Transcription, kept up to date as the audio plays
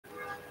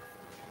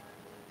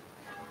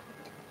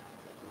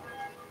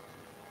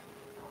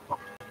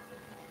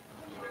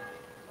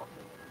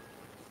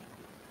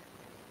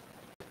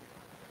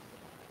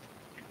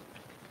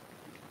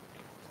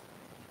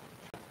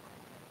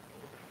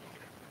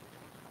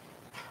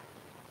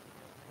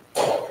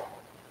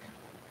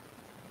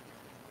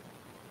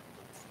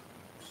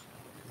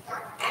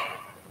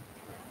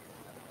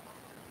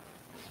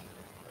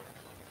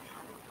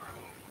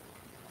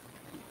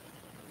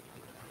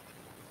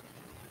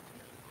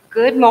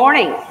Good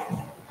morning,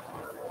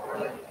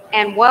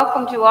 and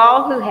welcome to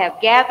all who have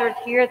gathered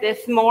here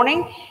this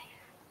morning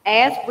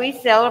as we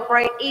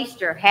celebrate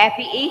Easter.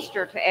 Happy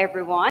Easter to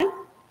everyone.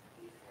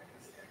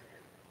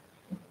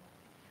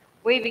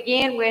 We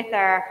begin with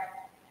our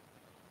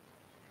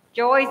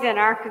joys and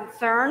our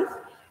concerns.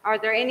 Are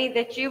there any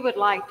that you would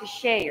like to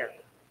share?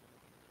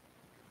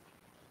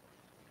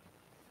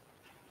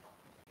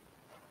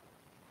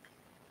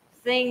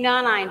 Seeing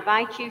none, I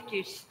invite you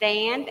to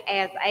stand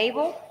as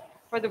able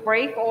for the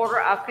brief order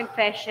of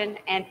confession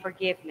and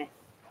forgiveness.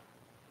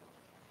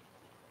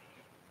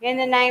 In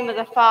the name of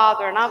the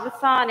Father, and of the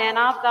Son, and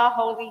of the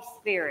Holy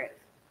Spirit.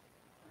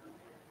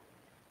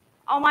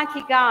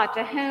 Almighty God,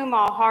 to whom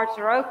all hearts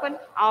are open,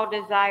 all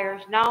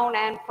desires known,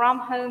 and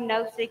from whom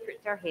no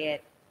secrets are hid,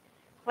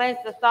 cleanse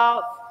the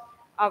thoughts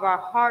of our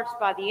hearts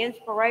by the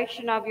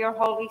inspiration of your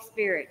Holy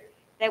Spirit,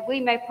 that we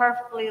may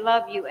perfectly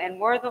love you and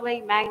worthily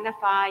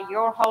magnify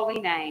your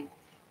holy name,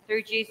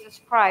 through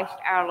Jesus Christ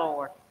our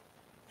Lord.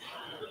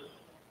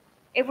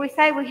 If we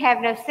say we have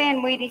no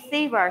sin, we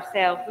deceive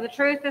ourselves, and the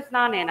truth is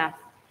not in us.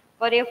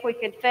 But if we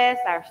confess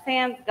our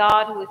sins,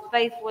 God, who is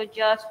faithful and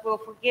just, will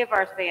forgive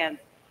our sins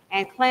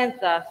and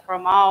cleanse us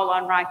from all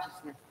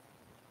unrighteousness.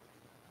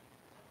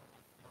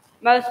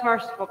 Most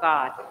merciful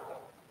God,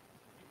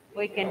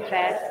 we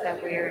confess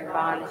that we are in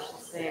bondage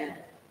to sin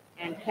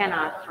and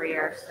cannot free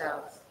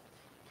ourselves.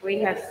 We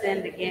have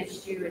sinned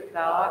against you with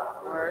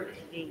thought, word,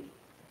 and deed,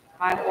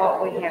 by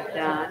what we have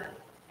done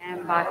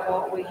and by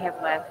what we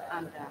have left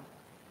undone.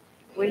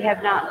 We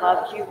have not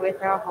loved you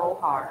with our whole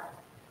heart,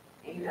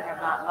 and we have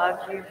not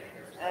loved you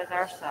as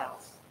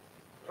ourselves.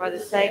 For the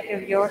sake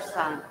of your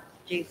Son,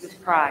 Jesus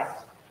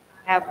Christ,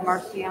 have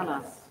mercy on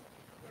us.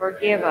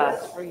 Forgive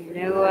us,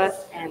 renew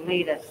us, and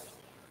lead us,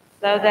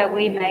 so that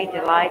we may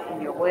delight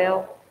in your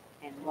will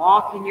and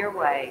walk in your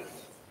ways,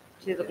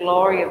 to the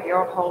glory of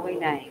your holy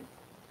name.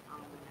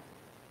 Amen.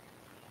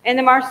 In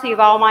the mercy of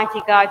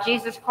Almighty God,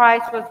 Jesus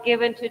Christ was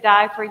given to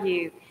die for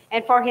you,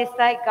 and for his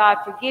sake God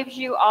forgives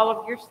you all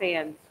of your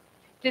sins.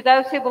 To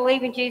those who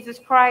believe in Jesus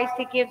Christ,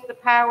 he gives the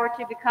power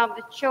to become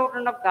the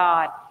children of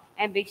God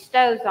and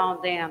bestows on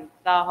them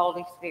the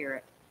Holy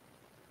Spirit.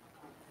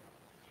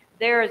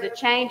 There is a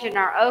change in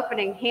our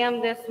opening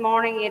hymn this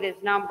morning. It is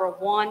number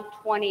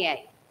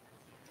 128.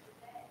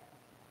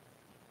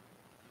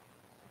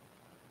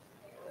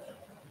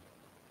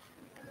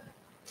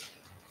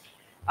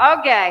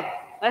 Okay,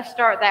 let's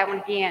start that one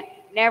again.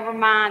 Never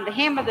mind, the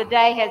hymn of the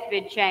day has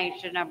been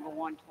changed to number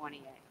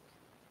 128.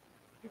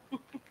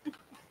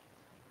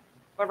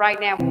 But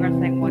right now we're going to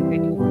sing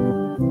 151.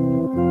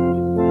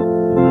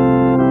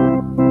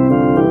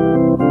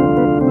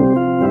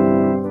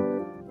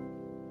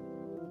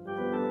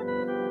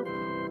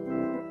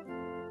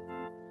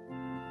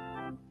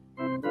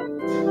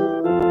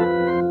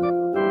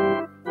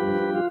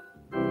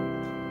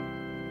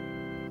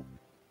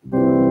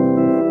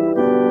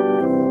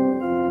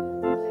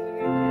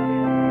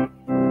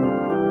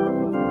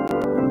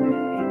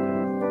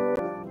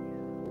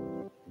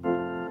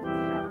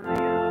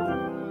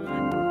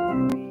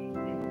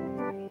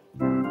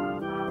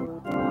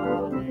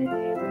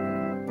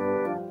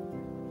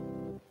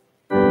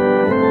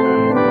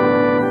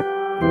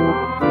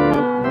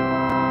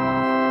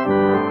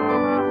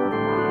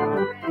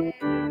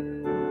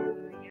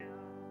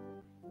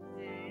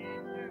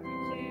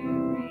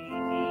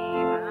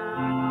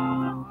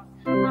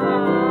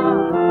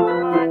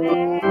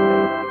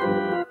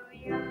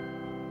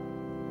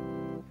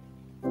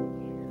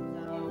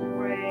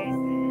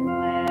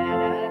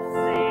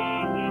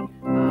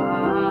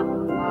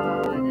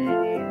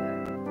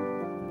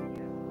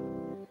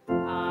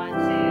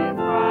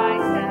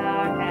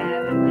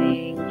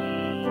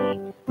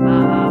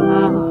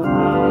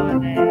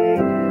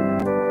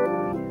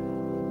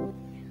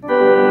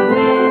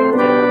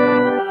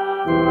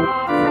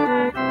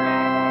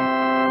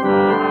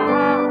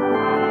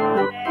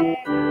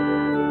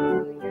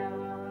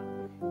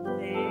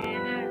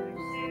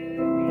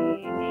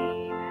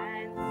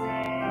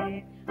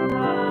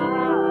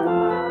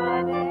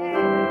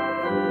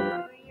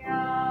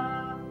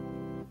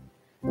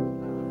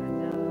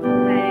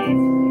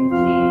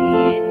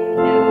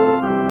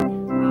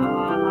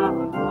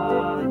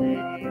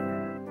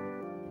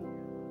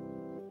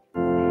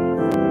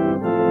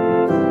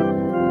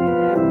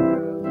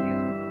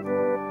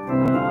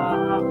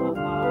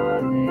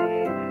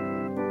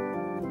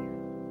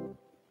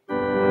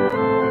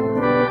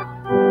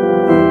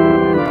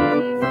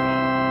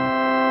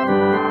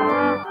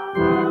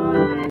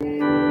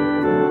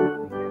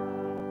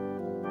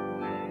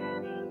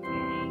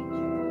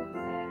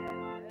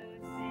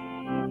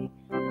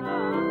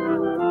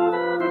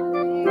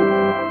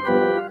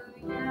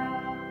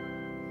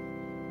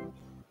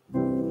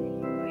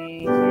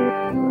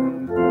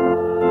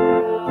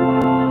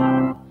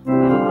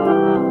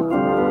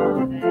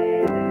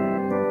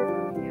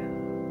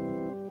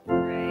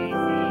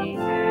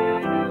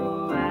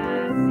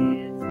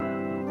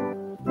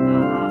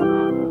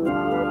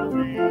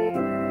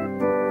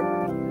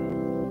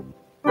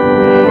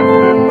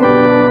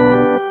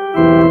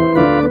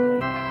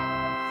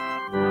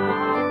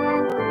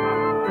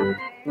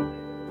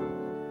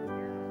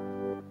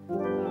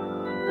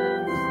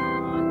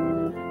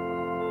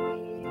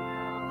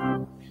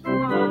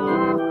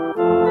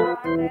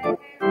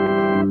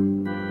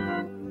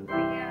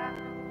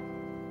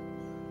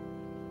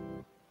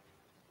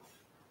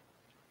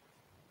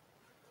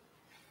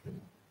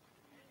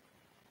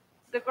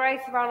 The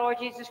grace of our Lord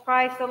Jesus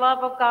Christ, the love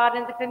of God,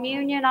 and the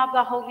communion of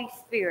the Holy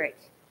Spirit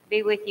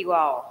be with you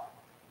all.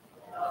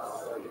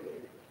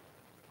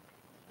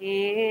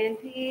 In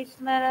peace,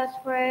 let us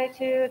pray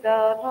to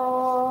the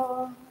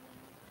Lord.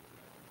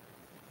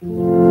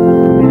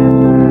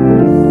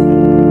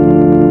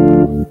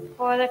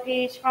 For the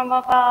peace from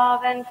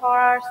above and for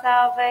our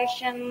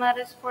salvation, let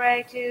us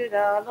pray to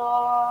the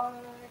Lord.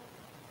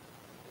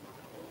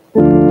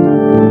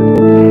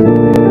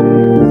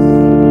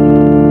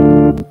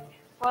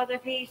 For the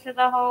peace of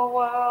the whole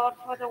world,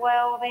 for the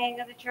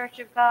well-being of the Church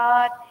of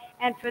God,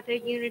 and for the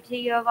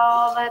unity of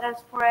all, let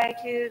us pray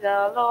to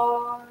the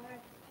Lord.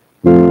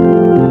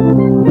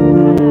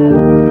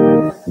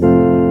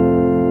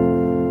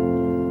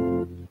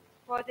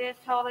 For this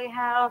holy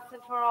house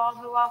and for all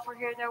who offer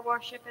here their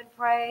worship and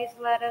praise,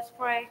 let us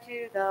pray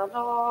to the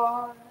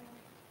Lord.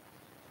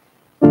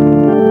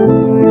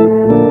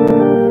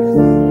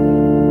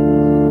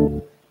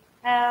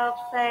 Help,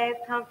 save,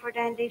 comfort,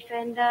 and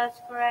defend us,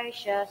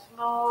 gracious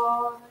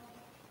Lord.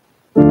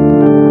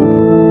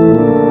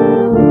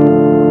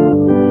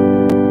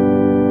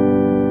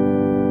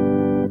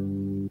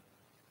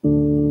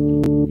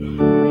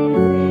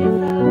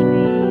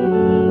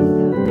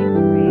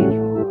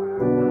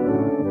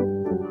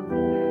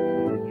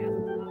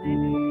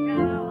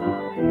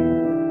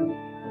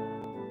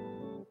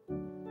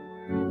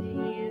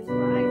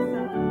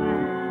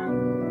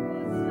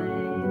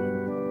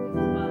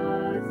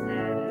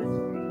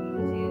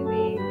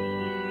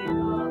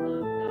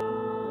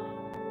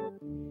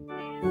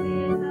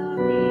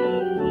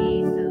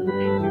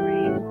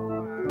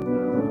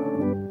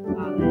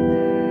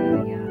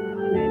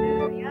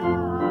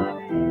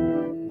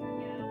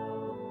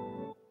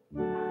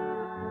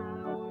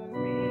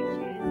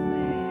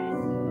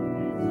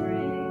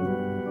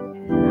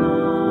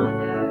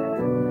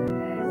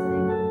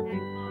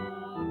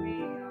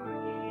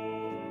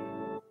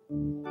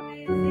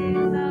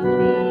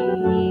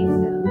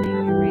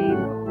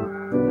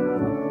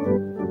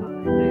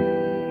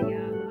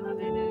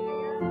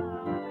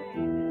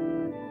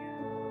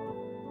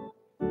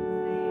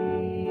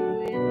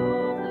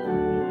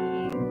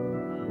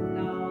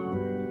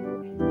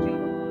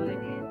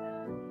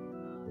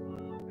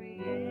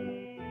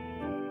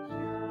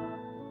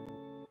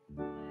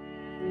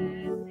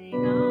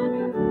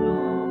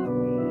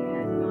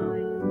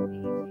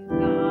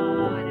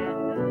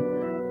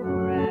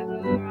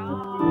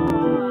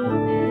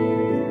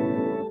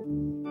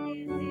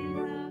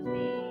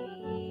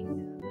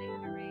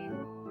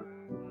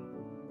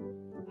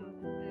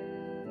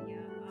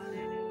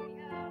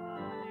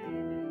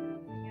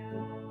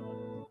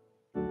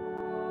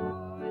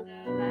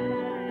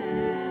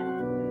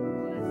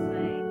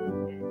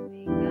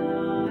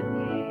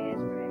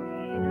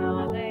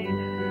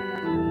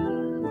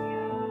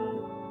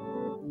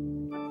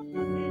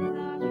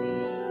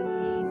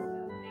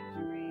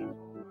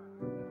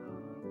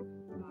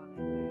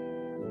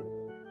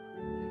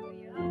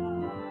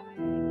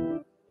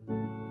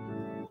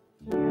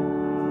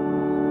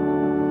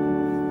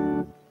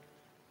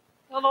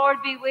 The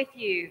Lord be with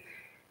you.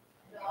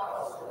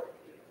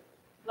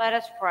 Let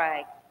us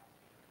pray.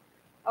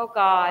 O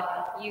God,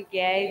 you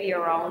gave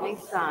your only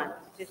Son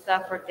to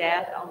suffer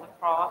death on the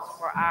cross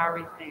for our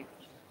redemption,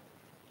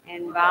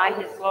 and by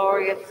his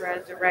glorious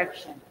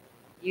resurrection,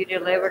 you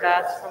delivered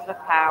us from the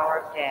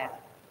power of death.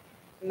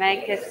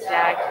 Make us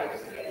statues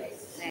of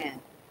sin,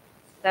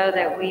 so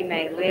that we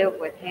may live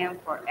with him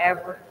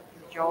forever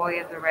in the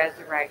joy of the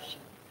resurrection.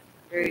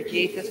 Through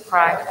Jesus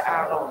Christ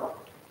our Lord,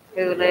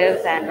 who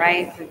lives and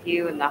reigns with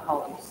you in the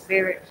Holy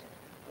Spirit,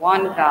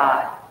 one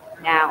God,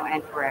 now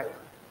and forever.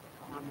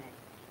 Amen.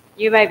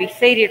 You may be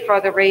seated for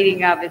the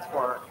reading of his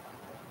word.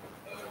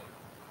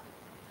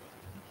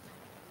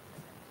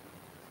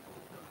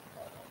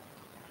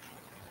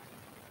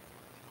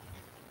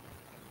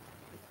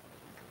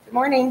 Good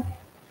morning.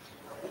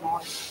 Good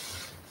morning.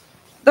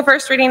 The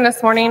first reading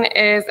this morning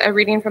is a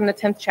reading from the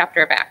 10th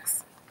chapter of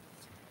Acts.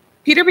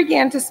 Peter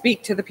began to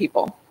speak to the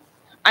people.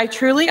 I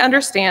truly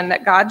understand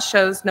that God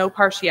shows no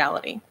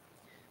partiality,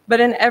 but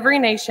in every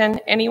nation,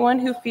 anyone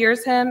who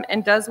fears him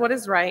and does what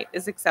is right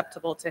is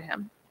acceptable to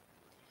him.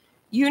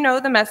 You know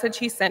the message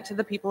he sent to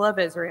the people of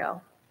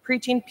Israel,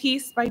 preaching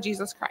peace by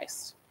Jesus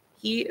Christ.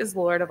 He is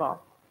Lord of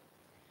all.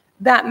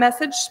 That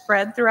message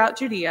spread throughout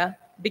Judea,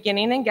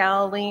 beginning in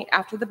Galilee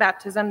after the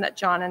baptism that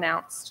John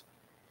announced,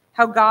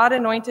 how God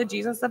anointed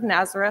Jesus of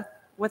Nazareth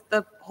with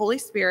the Holy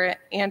Spirit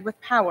and with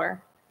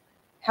power,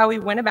 how he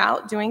went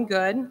about doing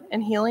good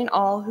and healing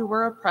all who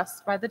were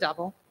oppressed by the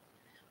devil,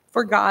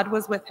 for God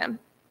was with him.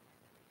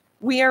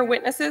 We are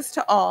witnesses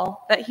to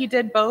all that he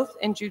did both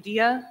in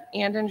Judea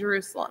and in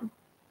Jerusalem.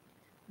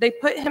 They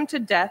put him to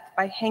death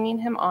by hanging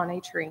him on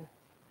a tree.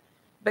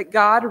 But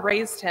God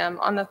raised him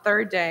on the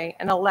third day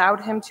and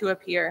allowed him to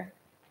appear,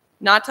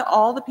 not to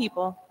all the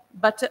people,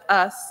 but to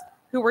us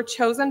who were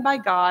chosen by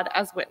God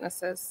as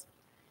witnesses,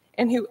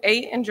 and who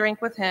ate and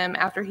drank with him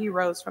after he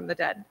rose from the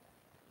dead.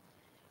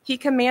 He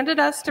commanded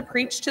us to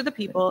preach to the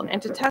people and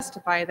to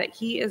testify that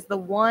he is the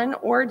one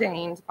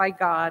ordained by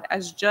God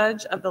as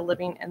judge of the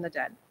living and the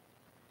dead.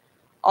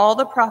 All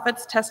the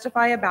prophets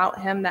testify about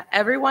him that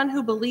everyone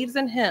who believes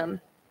in him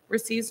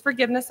receives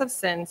forgiveness of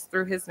sins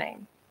through his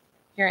name.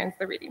 Here ends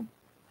the reading.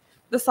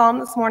 The psalm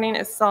this morning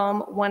is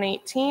Psalm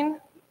 118,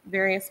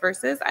 various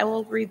verses. I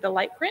will read the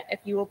light print if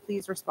you will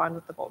please respond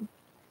with the bold.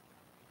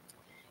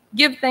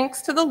 Give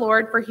thanks to the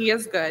Lord, for he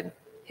is good.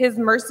 His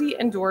mercy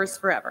endures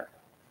forever.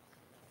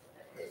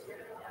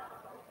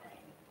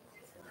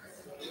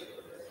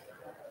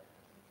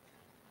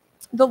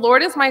 The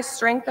Lord is my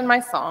strength and my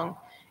song,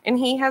 and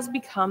he has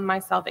become my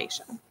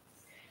salvation.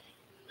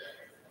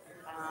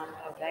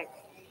 Of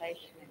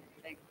exaltation and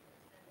vigor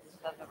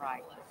of the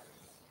righteous.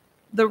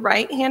 The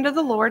right hand of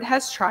the Lord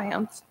has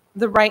triumphed.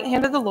 The right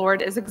hand of the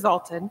Lord is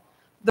exalted.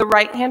 The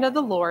right hand of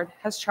the Lord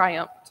has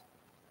triumphed.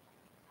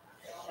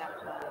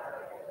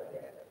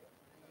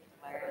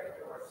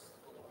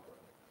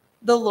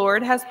 The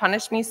Lord has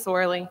punished me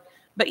sorely,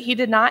 but he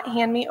did not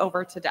hand me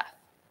over to death.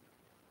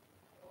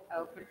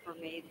 Open for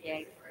me the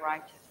gates of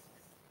righteousness,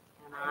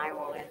 and I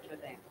will enter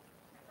them.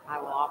 I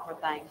will offer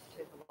thanks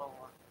to the Lord.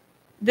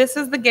 This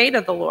is the gate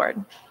of the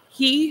Lord.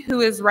 He who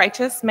is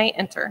righteous may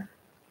enter.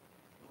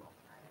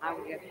 I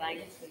will give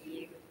thanks to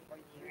you, for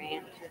you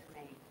answered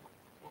me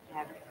and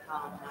have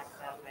become my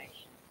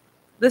salvation.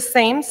 The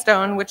same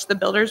stone which the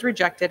builders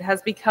rejected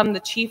has become the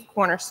chief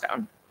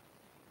cornerstone.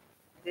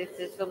 This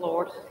is the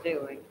Lord's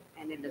doing,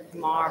 and it is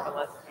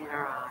marvelous in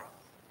our eyes.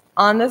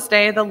 On this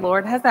day the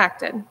Lord has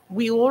acted.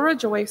 We will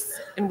rejoice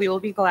and we will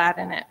be glad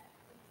in it.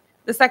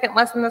 The second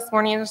lesson this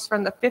morning is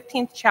from the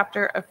 15th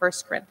chapter of 1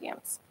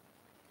 Corinthians.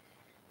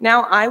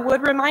 Now I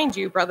would remind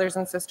you, brothers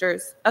and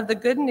sisters, of the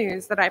good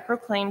news that I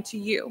proclaimed to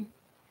you,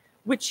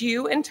 which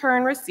you in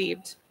turn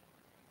received,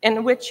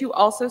 in which you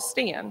also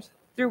stand,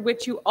 through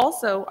which you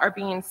also are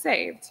being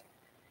saved,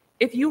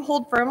 if you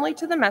hold firmly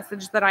to the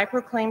message that I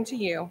proclaimed to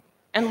you,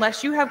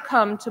 unless you have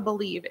come to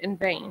believe in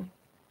vain.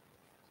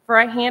 For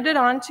I handed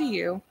on to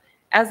you,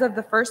 as of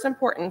the first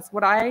importance,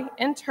 what I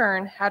in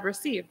turn had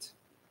received,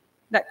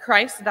 that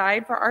Christ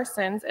died for our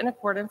sins in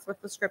accordance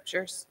with the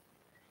Scriptures,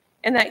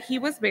 and that he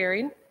was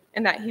buried,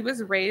 and that he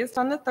was raised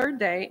on the third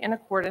day in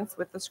accordance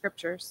with the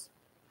Scriptures,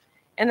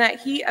 and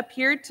that he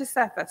appeared to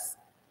Cephas,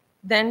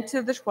 then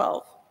to the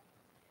 12.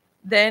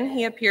 Then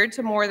he appeared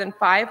to more than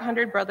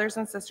 500 brothers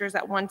and sisters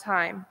at one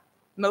time,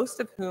 most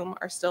of whom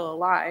are still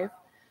alive,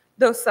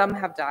 though some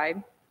have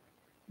died.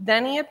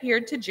 Then he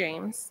appeared to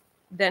James,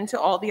 then to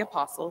all the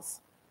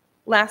apostles.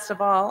 Last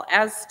of all,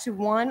 as to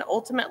one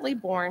ultimately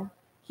born,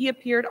 he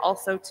appeared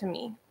also to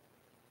me.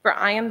 For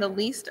I am the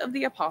least of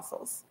the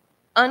apostles,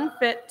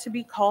 unfit to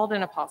be called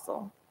an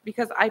apostle,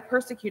 because I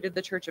persecuted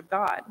the church of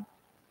God.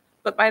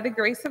 But by the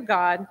grace of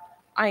God,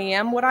 I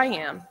am what I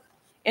am,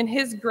 and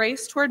his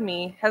grace toward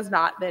me has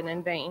not been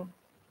in vain.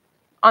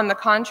 On the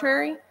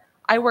contrary,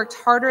 I worked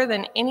harder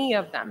than any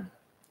of them,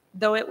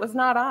 though it was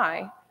not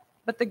I,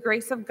 but the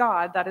grace of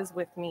God that is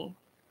with me.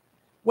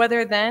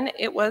 Whether then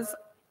it was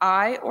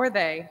I or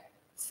they,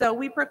 so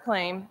we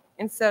proclaim,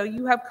 and so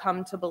you have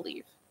come to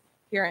believe.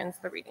 Here ends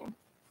the reading.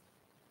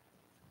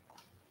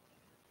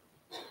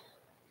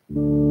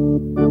 Shall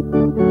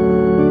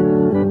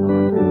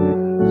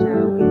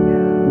we go?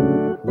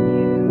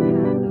 You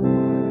have the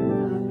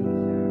words of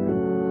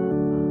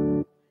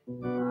eternal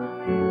life.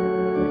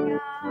 Hallelujah,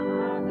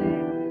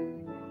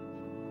 hallelujah.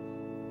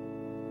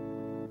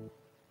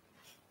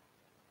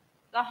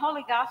 The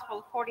Holy Gospel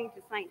according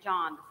to St.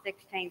 John, the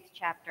 16th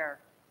chapter.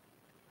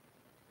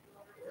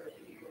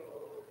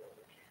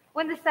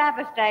 When the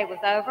Sabbath day was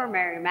over,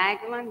 Mary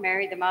Magdalene,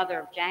 Mary the mother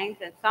of James,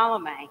 and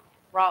Salome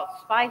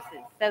brought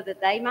spices so that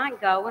they might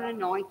go and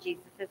anoint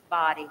Jesus'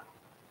 body.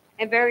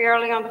 And very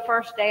early on the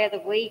first day of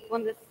the week,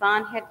 when the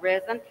sun had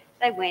risen,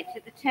 they went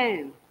to the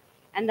tomb.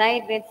 And they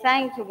had been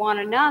saying to one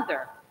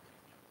another,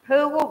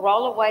 "Who will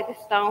roll away the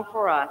stone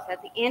for us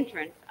at the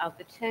entrance of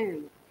the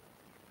tomb?"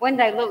 When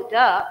they looked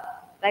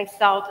up, they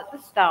saw that the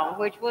stone,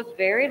 which was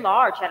very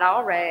large, had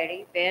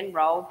already been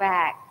rolled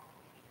back.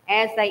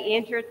 As they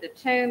entered the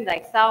tomb,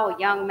 they saw a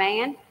young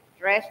man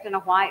dressed in a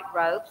white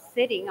robe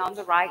sitting on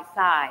the right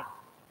side,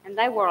 and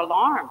they were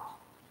alarmed.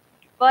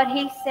 But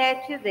he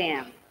said to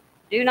them,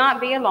 "Do not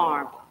be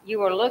alarmed.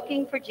 You are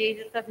looking for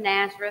Jesus of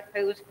Nazareth,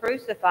 who was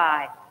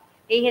crucified.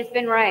 He has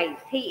been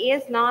raised. He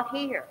is not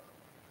here.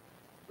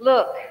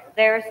 Look,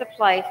 there is the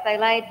place they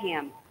laid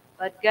him.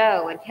 But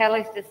go and tell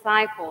his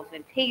disciples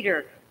and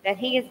Peter that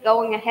he is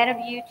going ahead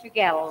of you to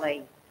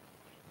Galilee.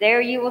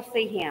 There you will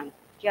see him,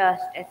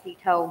 just as he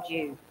told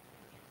you."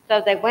 So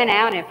they went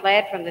out and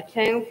fled from the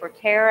tomb, for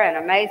terror and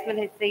amazement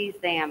had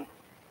seized them.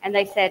 And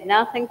they said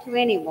nothing to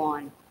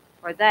anyone,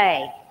 for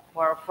they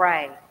were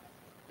afraid.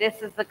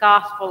 This is the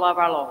gospel of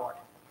our Lord.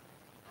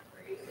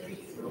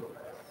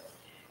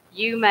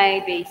 You may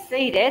be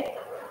seated.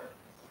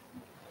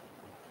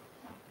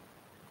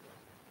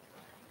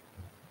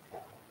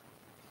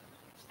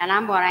 And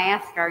I'm going to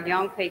ask our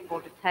young people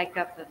to take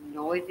up the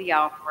noisy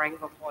offering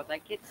before they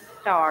get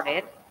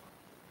started.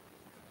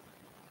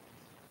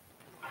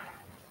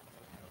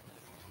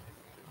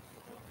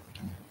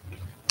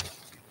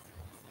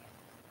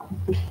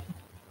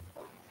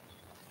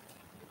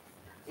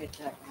 It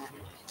doesn't matter.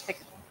 Just pick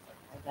it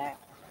up. that.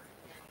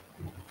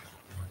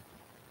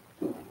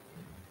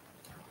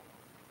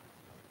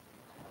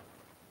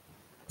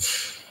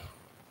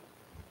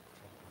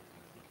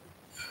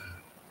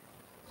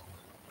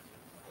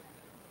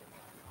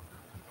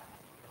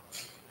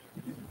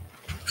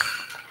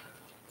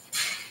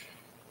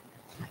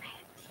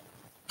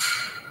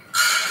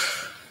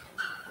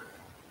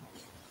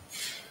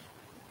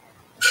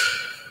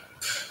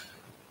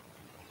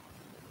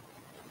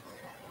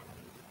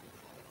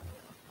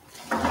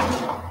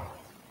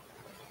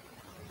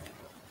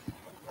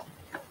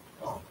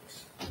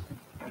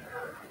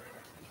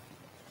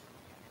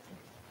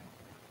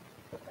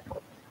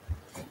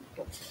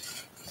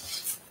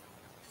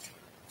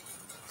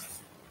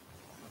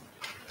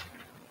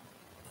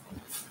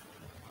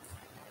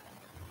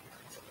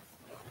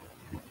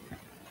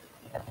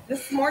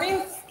 This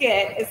morning's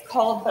skit is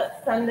called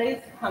But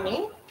Sunday's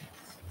Coming,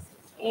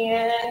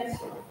 and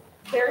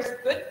there's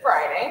Good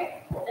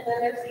Friday, and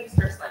then there's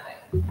Easter Sunday,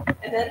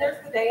 and then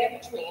there's the day in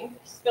between,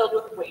 filled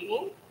with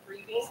waiting,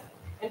 grieving,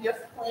 and just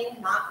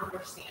plain not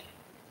understanding.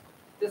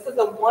 This is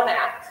a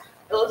one-act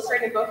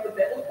illustrating both the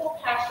biblical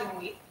Passion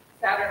Week,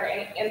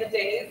 Saturday, and the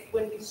days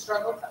when we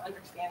struggle to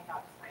understand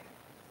God's timing.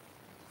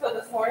 So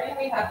this morning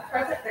we have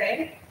present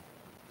day.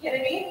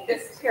 Kennedy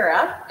is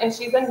Tara, and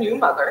she's a new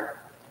mother.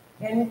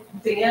 And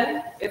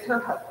Dan is her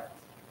husband.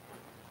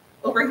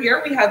 Over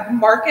here we have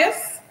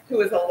Marcus,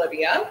 who is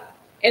Olivia,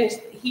 and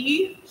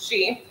she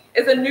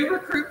is a new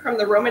recruit from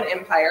the Roman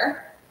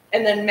Empire.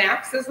 And then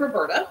Max is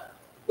Roberta,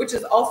 which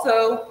is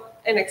also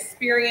an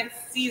experienced,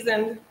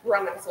 seasoned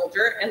Roman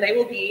soldier, and they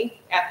will be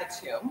at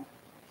the tomb.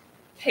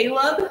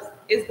 Caleb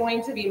is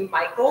going to be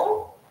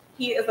Michael.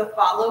 He is a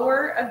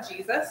follower of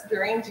Jesus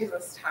during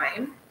Jesus'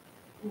 time.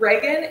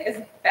 Reagan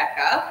is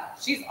Becca.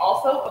 She's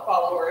also a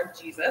follower of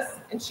Jesus,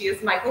 and she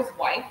is Michael's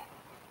wife.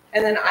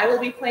 And then I will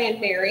be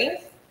playing Mary,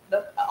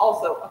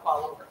 also a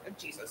follower of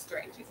Jesus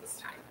during Jesus'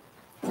 time.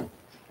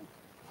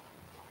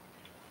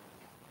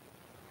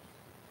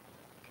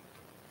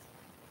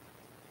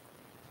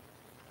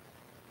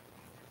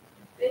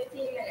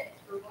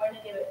 We're going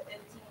to give it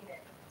 15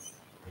 minutes.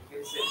 You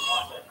can sit and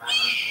watch that timer.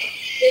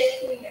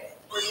 15 minutes.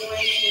 We're going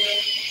to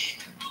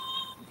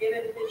give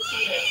it 15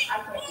 minutes. I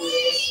can't do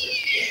this.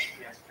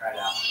 You have to try it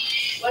out.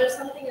 What if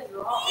something is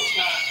wrong? It's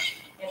not.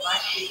 It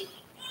might be.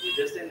 You're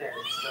just in there.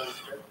 It's so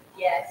script.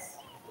 Yes.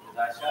 With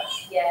the eyes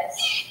shut. Yes.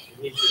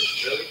 You need to be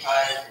really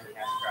tired and you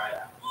have to try it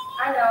out.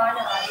 I know.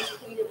 I just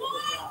pleaded with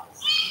the jaws.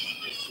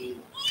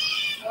 15.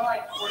 More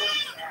like 40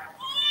 now.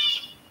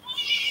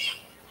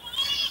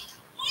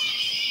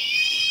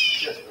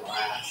 Just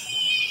relax.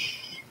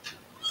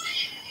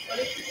 What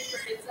if he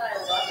forgets that I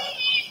love him?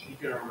 You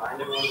can remind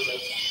everyone of those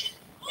times.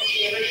 If he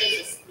ever goes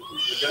to sleep.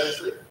 We're going to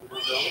sleep. We're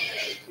going to go in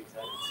every 2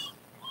 seconds.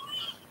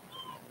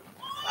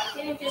 Why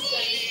can't he just go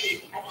to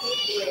sleep? I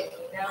can't do it,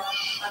 you know?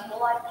 My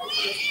whole life is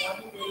just one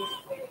day of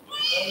waiting.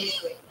 Only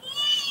waiting.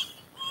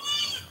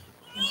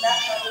 That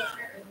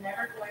publisher is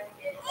never going to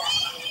get it back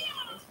to me.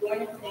 It's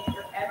going to take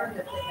forever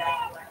to put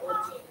back to my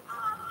old team.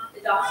 The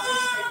doctor is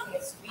taking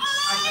a sweet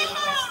time getting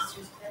my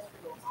sister's test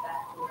results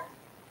back to her.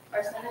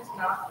 Our son is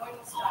not going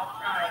to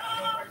stop crying,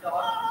 and our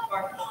dog is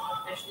barking and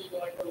officially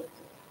going to leave.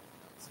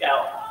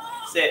 Scout,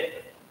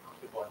 sit.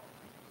 Good boy.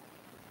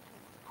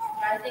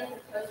 I think the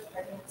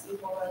post-pregnancy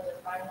hormones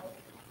are finally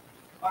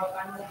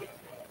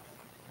getting made.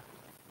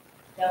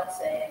 Don't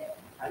say it.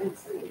 I didn't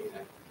say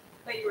anything.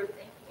 But you were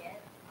thinking it.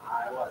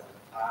 I wasn't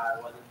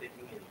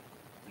thinking anything.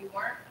 You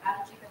weren't?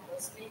 Haven't you been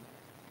listening?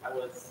 I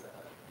was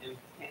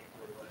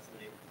intently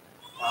listening.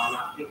 I'm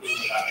not thinking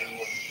about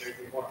anyone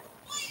crazy more.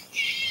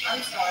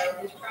 I'm sorry,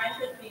 this crying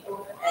could be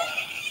over the head.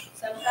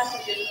 Sometimes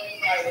it just want to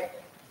cry with me.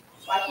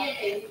 Why can't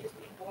baby just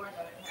be born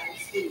knowing how to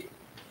sleep?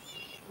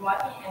 And why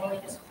can't Emily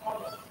just call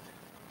me?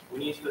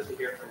 When are you supposed to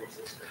hear from your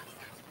sister?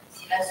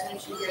 As soon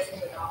as she hears from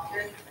the doctor?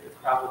 It's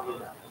probably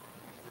not.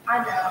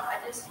 I know,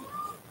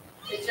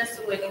 it's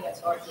just the waiting that's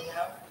hard, you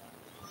know?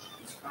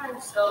 He's crying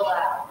so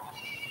loud.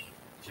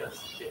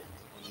 Just 15.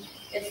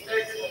 It's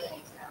 13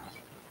 minutes now.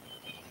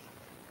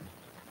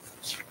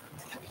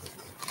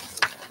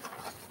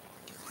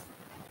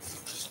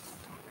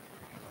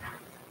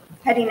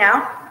 Heading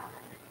out?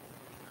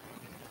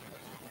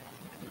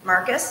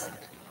 Marcus,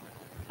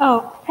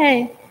 Oh,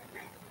 hey.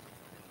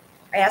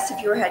 I asked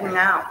if you were heading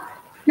out.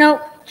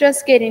 Nope,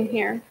 just getting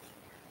here.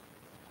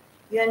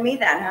 You and me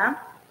then, huh?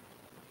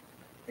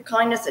 You're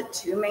calling this a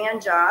two-man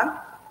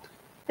job?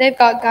 They've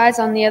got guys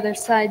on the other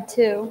side,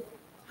 too.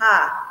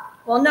 Ha,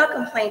 well, no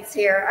complaints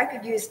here. I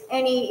could use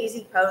any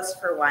easy post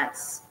for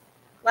once.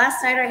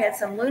 Last night I had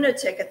some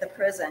lunatic at the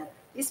prison.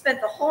 He spent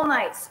the whole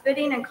night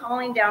spitting and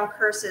calling down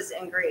curses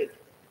in Greek.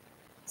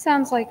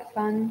 Sounds like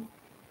fun.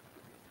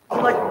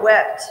 You look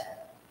whipped.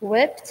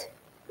 Whipped?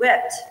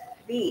 Whipped.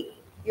 Beat.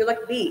 You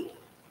look beat.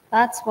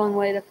 That's one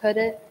way to put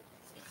it.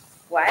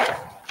 What?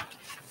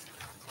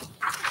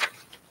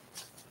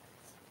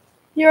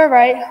 You're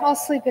right. I'll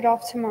sleep it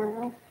off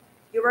tomorrow.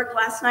 You worked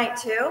last night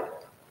too?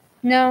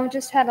 No,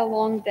 just had a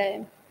long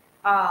day.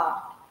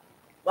 Ah,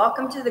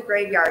 welcome to the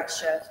graveyard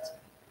shift.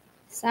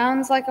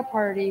 Sounds like a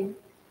party.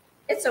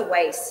 It's a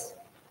waste.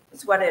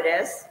 It's what it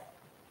is.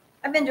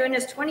 I've been doing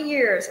this 20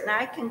 years, and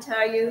I can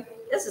tell you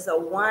this is a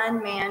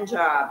one-man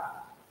job.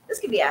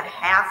 This could be a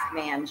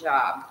half-man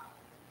job.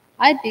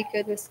 I'd be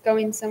good with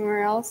going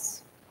somewhere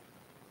else.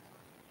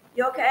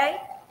 You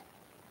okay?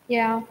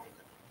 Yeah,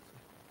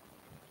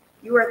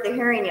 You were at the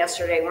hearing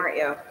yesterday, weren't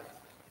you?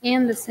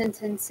 and the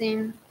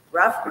sentencing.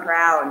 Rough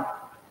crowd.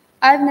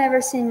 I've never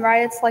seen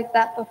riots like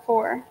that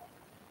before.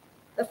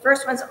 The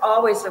first one's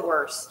always the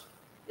worst.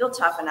 You'll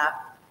toughen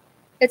up.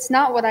 It's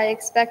not what I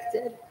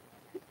expected.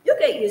 You'll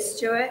get used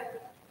to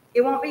it.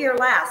 It won't be your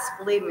last,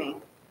 believe me.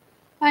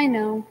 I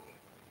know.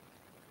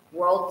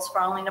 World's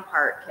falling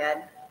apart, kid.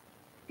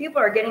 People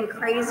are getting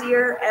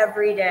crazier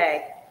every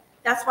day.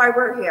 That's why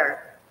we're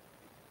here.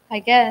 I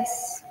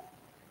guess.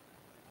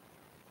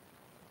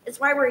 It's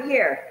why we're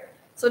here.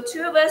 So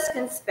two of us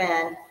can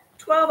spend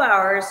 12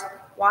 hours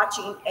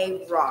watching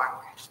a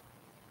rock.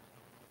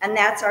 And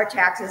that's our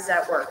taxes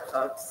at work,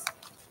 folks.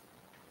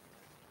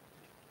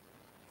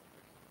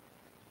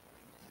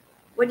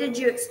 What did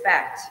you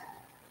expect?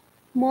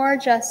 More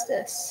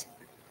justice.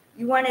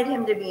 You wanted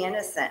him to be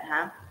innocent,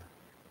 huh?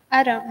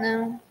 I don't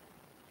know.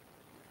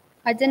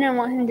 I didn't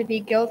want him to be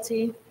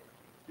guilty.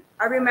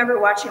 I remember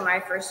watching my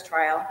first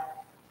trial.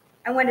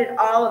 I wanted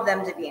all of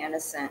them to be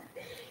innocent.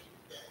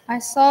 I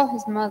saw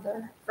his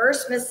mother.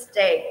 First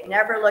mistake,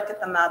 never look at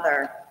the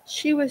mother.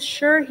 She was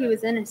sure he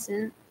was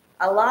innocent.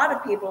 A lot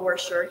of people were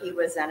sure he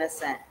was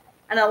innocent,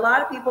 and a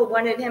lot of people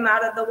wanted him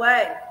out of the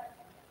way.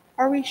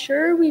 Are we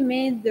sure we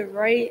made the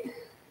right?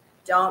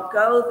 Don't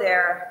go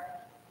there.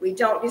 We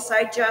don't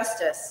decide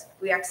justice,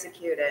 we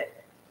execute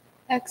it.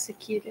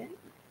 Execute it.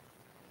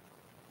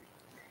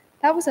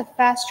 That was a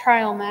fast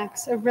trial,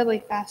 Max. A really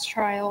fast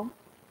trial.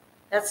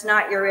 That's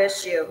not your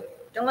issue.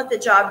 Don't let the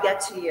job get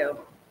to you.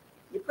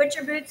 You put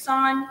your boots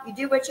on, you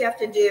do what you have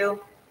to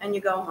do, and you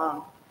go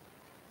home.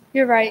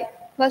 You're right.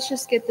 Let's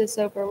just get this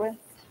over with.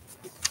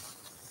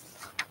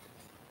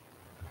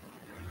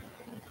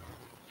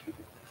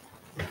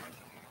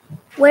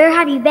 Where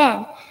have you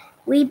been?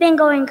 We've been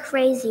going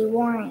crazy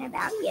worrying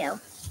about you.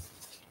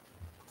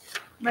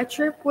 My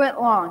trip went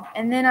long,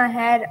 and then I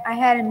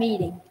had a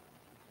meeting.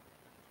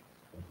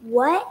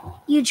 What?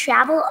 You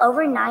travel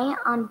overnight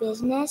on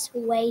business?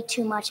 Way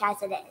too much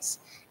as it is.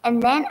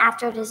 And then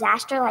after a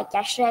disaster like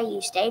yesterday,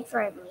 you stayed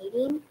for a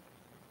meeting?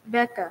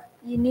 Becca,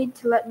 you need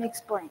to let me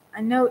explain.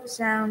 I know it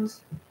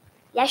sounds...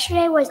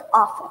 Yesterday was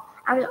awful.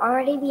 I was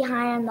already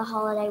behind on the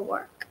holiday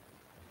work.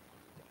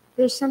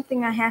 There's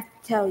something I have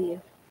to tell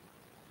you.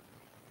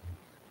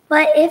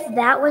 But if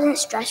that wasn't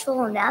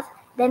stressful enough,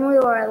 then we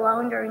were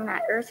alone during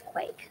that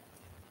earthquake.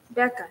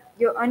 Becca,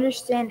 you'll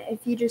understand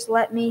if you just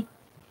let me...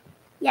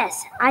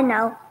 Yes, I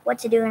know what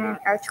to do in an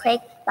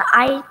earthquake, but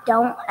I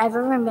don't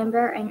ever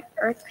remember an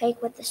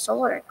earthquake with the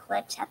solar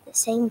eclipse at the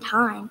same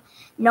time.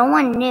 No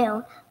one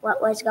knew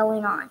what was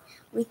going on.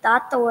 We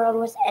thought the world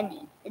was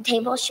ending. The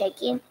table's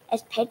shaking,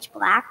 it's pitch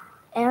black,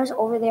 Anna's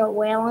over there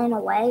wailing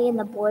away, and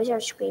the boys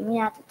are screaming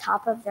at the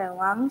top of their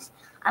lungs.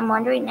 I'm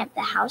wondering if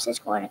the house is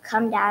going to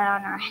come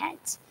down on our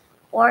heads,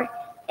 or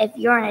if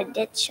you're in a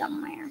ditch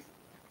somewhere.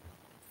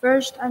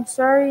 First, I'm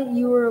sorry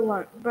you were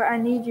alone, but I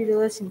need you to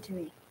listen to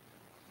me.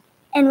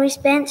 And we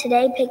spent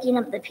today picking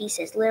up the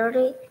pieces,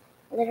 literally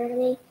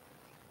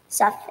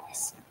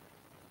suffice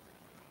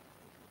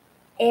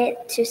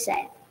it to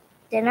say,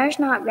 dinner's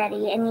not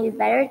ready, and you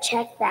better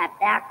check that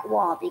back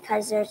wall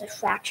because there's a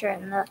fracture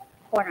in the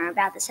corner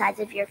about the size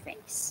of your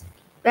face.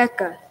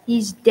 Becca,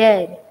 he's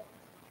dead.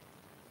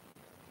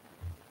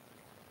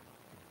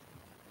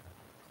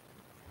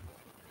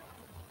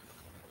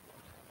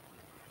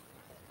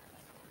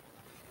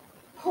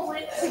 Pull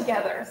it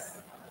together.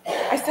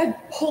 I said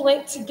pull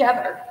it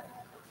together.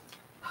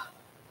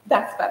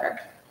 That's better.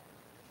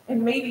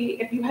 And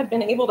maybe if you had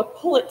been able to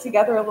pull it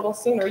together a little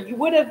sooner, you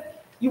wouldn't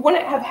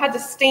have had to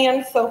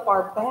stand so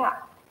far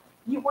back.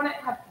 You wouldn't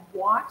have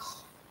watched,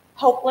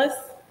 helpless,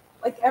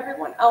 like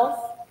everyone else.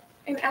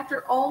 And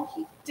after all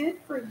he did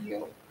for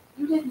you,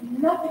 you did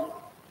nothing.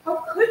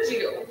 How could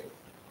you?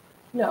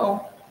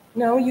 No,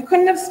 you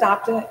couldn't have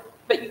stopped it,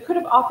 but you could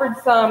have offered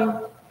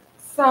some,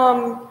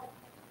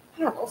 I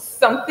don't know,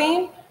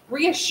 something,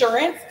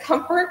 reassurance,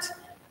 comfort.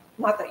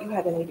 Not that you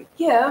had any to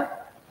give.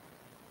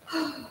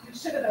 You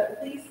should have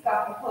at least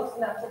gotten close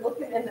enough to look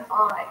him in the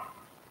eye,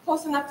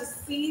 close enough to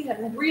see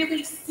him,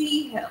 really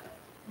see him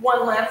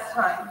one last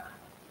time.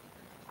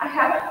 I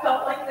haven't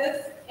felt like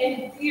this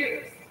in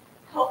years,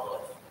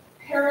 helpless,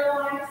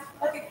 paralyzed,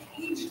 like a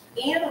caged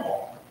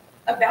animal,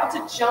 about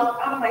to jump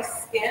out of my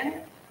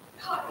skin.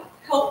 God,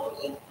 help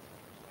me.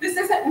 This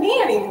isn't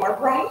me anymore,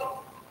 right?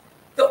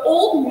 The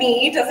old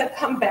me doesn't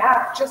come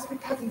back just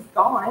because he's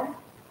gone.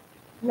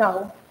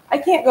 No, I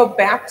can't go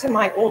back to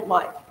my old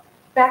life.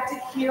 Back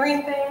to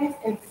hearing things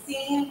and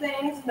seeing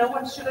things no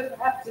one should have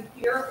had to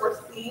hear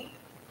or see.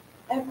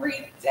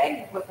 Every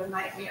day was a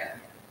nightmare.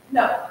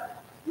 No,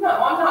 I'm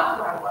not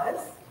who I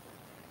was.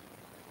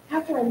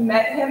 After I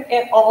met him,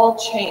 it all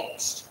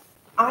changed.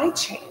 I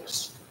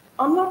changed.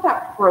 I'm not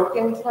that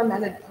broken,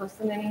 tormented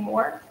person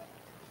anymore.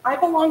 I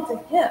belong to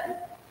him.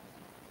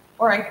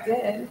 Or I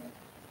did,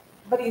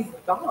 but he's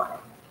gone.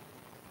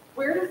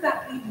 Where does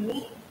that leave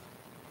me?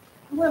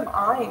 Who am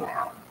I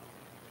now?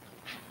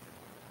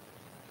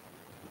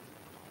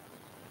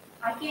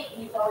 I think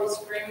he's always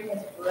screaming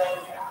his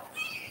brains out.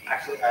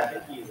 Actually, I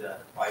think he's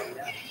fighting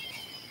now.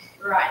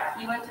 Right,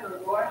 he went to a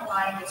roaring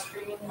lion and a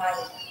screaming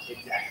hyena.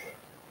 Exactly.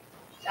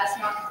 That's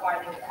not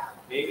quieting down.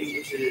 Maybe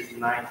it's his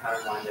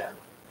nighttime wind down.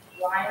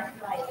 Lion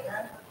to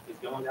hyena. He's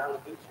going down the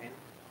food chain.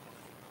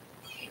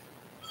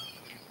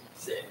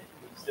 Sit.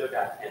 We've still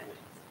got 10 minutes.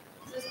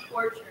 This is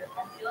torture.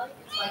 I feel like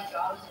it's my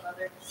job as a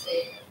mother to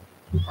save him.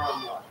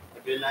 From what? A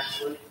good night's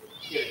sleep?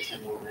 Give it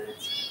 10 more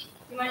minutes.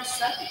 He might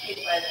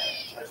suffocate by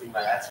then. Judging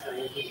by that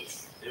screen,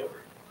 he's still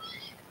breathing.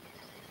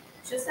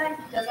 It's just that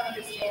he doesn't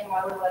understand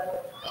why we're letting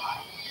him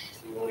die.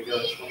 So you want to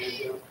go swimming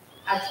to him?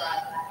 I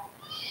tried that.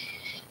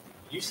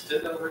 You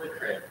stood over the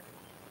crib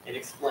and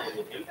explained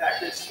the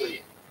impact of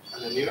sleep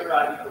on the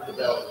neurological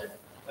development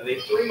of a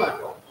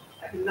 3-month-old.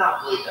 I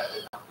cannot believe that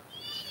did not.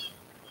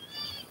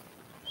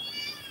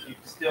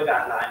 You've still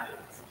got 9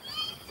 minutes.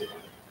 Sit down.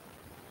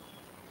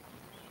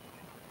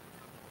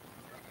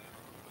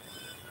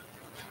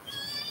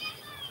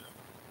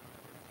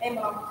 Hey,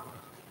 Mom.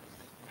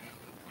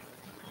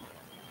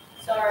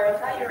 Sorry, I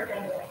thought you were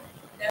going to win.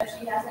 No,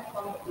 she hasn't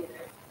called me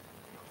either.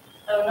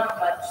 Oh, not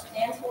much.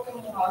 Dan's holding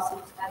me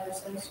hostage as her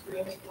son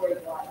screams for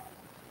his life.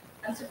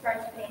 I'm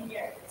surprised you came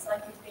here. It's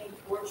like he's being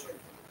tortured.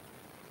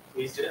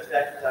 He's just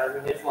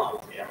exercising his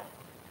lungs, yeah.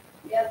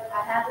 Yep,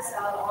 I have the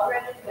salad all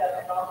ready to go,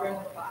 and I'll bring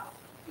the pie.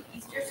 The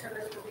Easter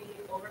service will be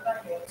over by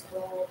noon, so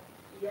we'll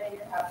be at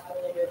your house no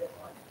later than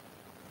 1.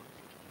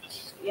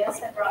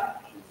 Yes, I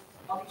brought cookies.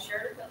 I'll be sure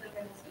to put them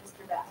in this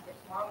Easter basket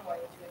tomorrow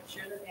morning to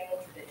ensure the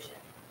family tradition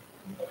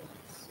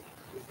continues.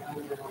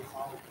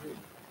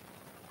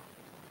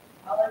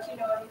 I'll let you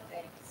know what he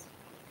thinks.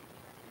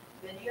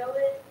 Video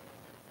it?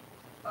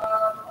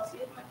 I'll see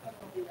if my phone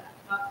will do that.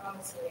 Not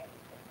promising anything.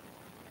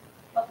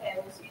 Okay,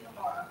 we'll see you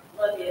tomorrow.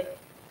 Love you.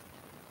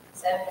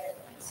 7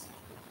 minutes.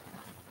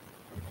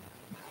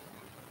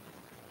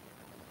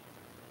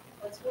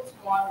 Let's go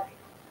to laundry.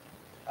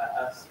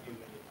 Us, you,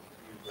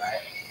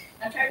 right?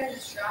 I'm trying to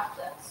distract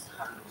us.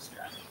 I'm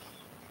distracted.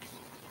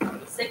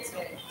 6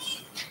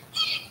 minutes.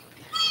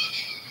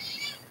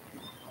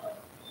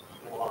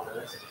 Hold on to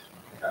this.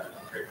 That's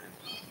crazy.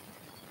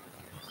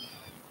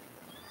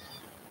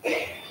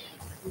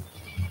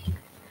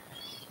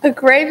 A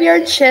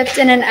graveyard shift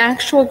in an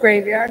actual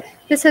graveyard.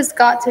 This has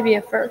got to be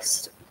a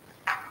first.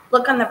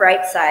 Look on the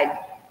bright side.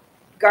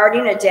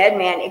 Guarding a dead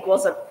man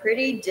equals a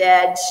pretty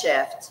dead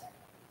shift.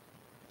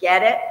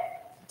 Get it?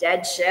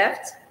 Dead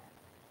shift?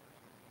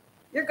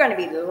 You're going to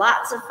be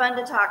lots of fun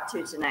to talk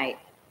to tonight.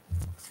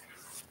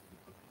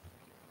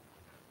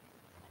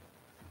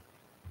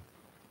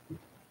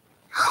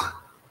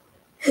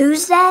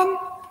 Who's then?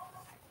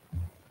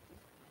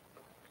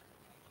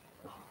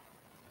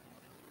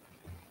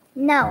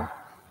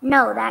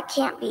 No, that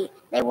can't be.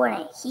 They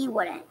wouldn't. He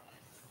wouldn't.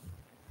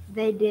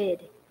 They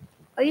did.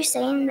 Are you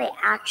saying they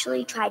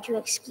actually tried to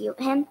execute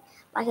him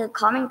like a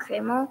common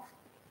criminal?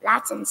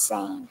 That's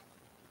insane.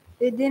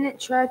 They didn't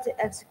try to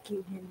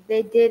execute him.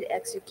 They did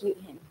execute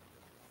him.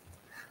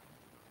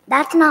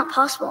 That's not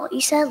possible.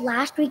 You said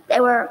last week they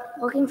were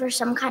looking for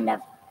some kind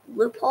of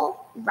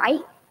loophole,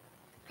 right?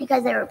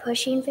 Because they were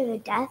pushing for the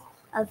death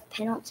of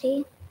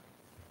penalty.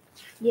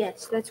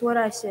 Yes, that's what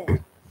I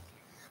said.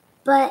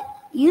 But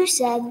you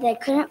said they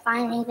couldn't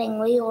find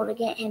anything legal to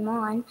get him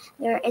on.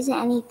 There isn't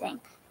anything.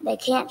 They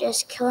can't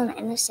just kill an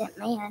innocent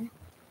man.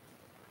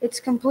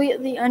 It's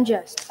completely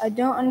unjust. I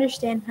don't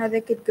understand how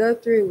they could go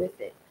through with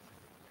it.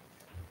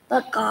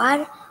 But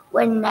God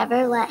would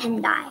never let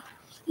him die.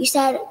 You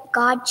said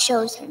God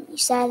chose him. You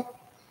said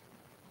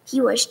he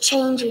was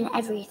changing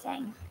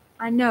everything.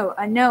 I know,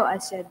 I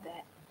said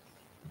that.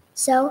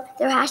 So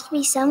there has to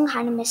be some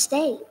kind of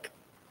mistake.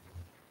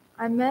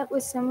 I met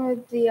with some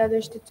of the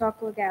others to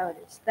talk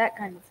legalities, that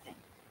kind of thing.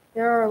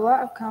 There are a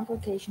lot of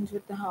complications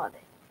with the holiday.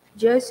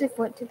 Joseph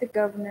went to the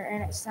governor,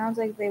 and it sounds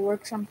like they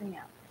worked something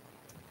out.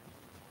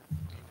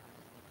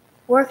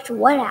 Worked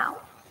what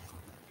out?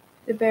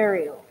 The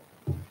burial.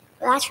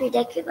 That's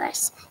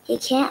ridiculous. He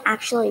can't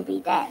actually be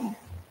dead.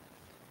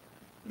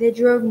 They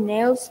drove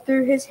nails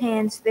through his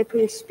hands. They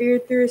put a spear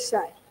through his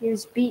side. He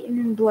was beaten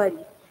and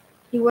bloody.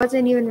 He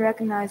wasn't even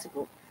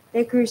recognizable.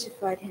 They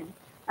crucified him.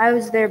 I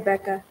was there,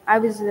 Becca. I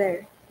was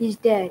there. He's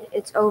dead.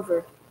 It's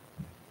over.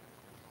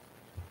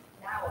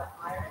 Now what,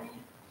 irony?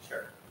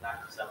 Sure,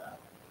 knock yourself out.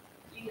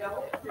 You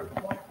know if you're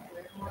born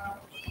here tomorrow.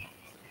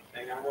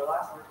 Think I wore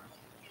last week?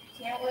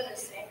 You can't wear the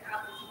same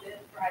outfit you did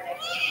Friday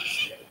and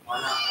Easter. Why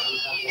not? Every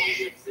time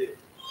we get suit.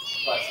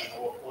 Plus, in the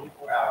whole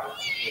 24 hours,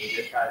 when we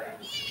get Friday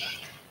and Easter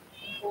Sunday.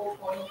 Full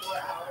 24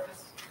 hours.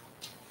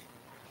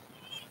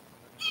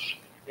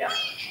 Yeah,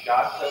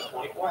 God put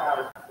 24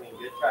 hours between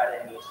Good Friday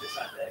and Easter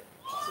Sunday,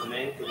 so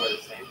men could wear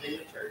the same thing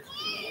to church.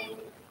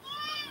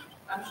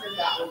 I'm sure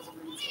that was the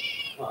reason.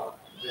 Well,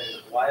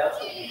 then why else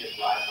would we just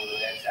rise on the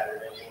next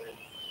Saturday morning?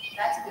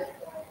 That's a good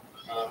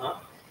point.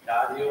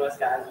 God thought you US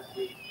guys would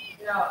be.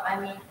 No, I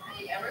mean, have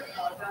you ever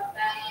thought about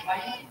that? Why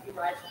didn't you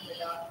rise from the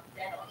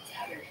dead on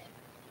Saturday?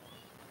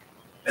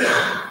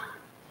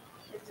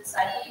 His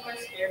disciples were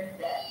scared to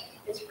death,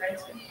 his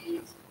friends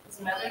confused, his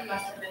mother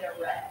must have been a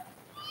wreck.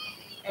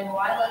 And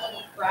why let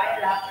them cry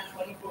it out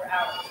for 24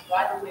 hours?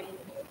 Why the waiting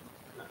room?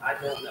 I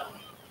don't know.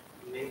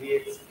 Maybe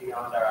it's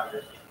beyond our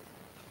understanding.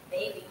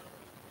 Maybe.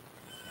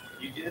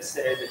 You just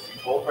said that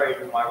you told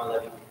Braden why we're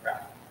letting you cry.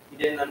 He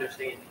didn't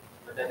understand you,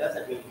 but that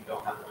doesn't mean you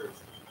don't have a reason.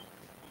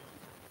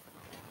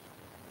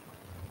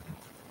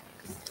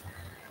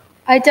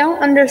 I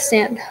don't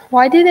understand.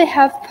 Why do they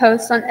have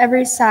posts on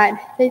every side?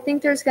 They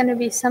think there's going to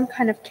be some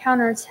kind of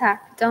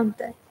counterattack, don't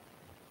they?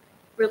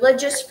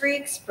 Religious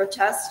freaks,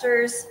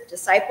 protesters,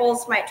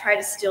 disciples might try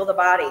to steal the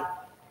body.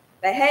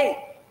 But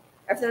hey,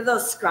 if they're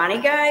those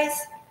scrawny guys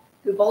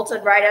who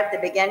bolted right at the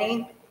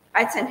beginning,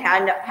 I'd send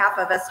half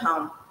of us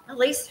home. At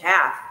least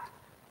half.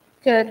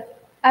 Good.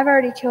 I've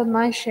already killed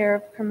my share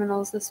of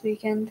criminals this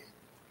weekend.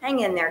 Hang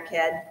in there,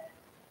 kid.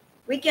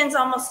 Weekend's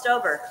almost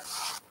over.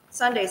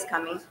 Sunday's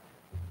coming.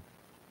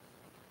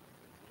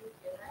 You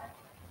hear that?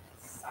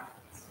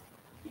 Silence.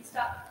 He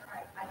stopped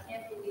crying. I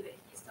can't believe it.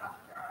 He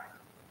stopped crying.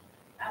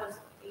 That was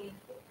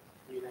painful.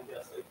 Do you think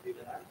you'll sleep through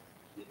the night?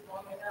 He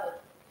told me no.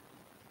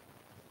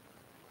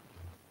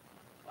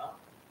 Well,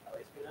 at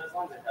least we know as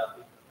long as they're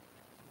healthy.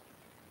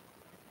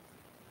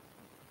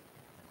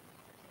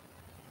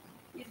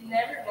 He's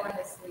never going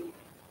to sleep.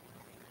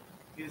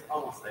 He was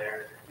almost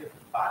there. Give him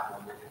 5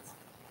 more minutes.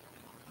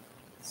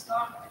 It's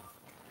not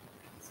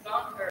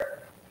her.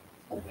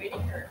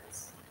 Waiting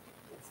hurts.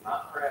 It's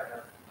not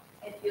forever.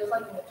 It feels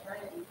like an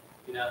eternity.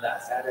 You know,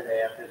 that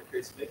Saturday after the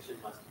crucifixion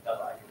must have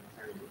felt like an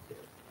eternity too.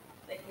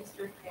 The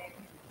Easter came.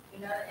 You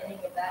know the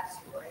ending of that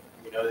story.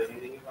 You know the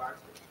ending of ours?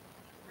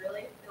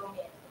 Really? Fill me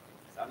in.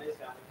 Sunday's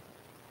coming.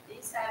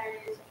 These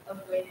Saturdays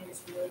of waiting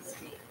is really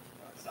sweet.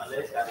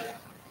 Sunday's coming.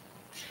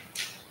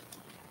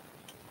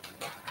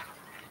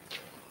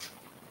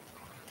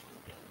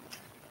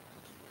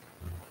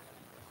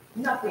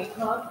 Nothing,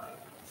 huh?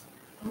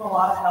 I'm a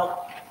lot of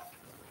help.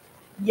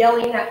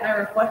 Yelling at my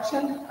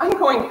reflection? I'm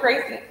going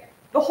crazy.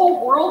 The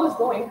whole world is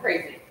going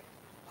crazy.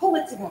 Pull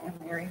it together,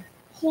 Mary.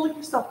 Pull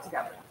yourself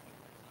together.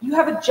 You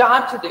have a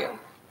job to do.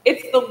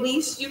 It's the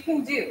least you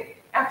can do.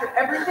 After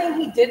everything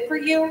he did for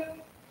you,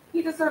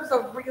 he deserves a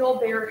real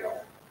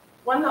burial.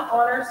 One that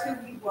honors who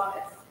he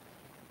was,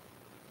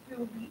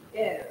 who he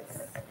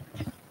is.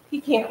 He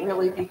can't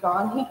really be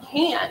gone. He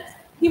can't.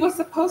 He was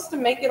supposed to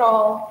make it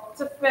all,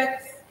 to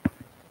fix.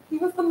 He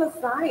was the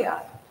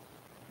Messiah.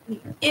 He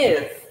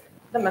is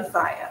the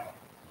Messiah.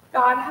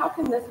 God, how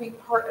can this be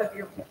part of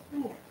your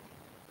plan?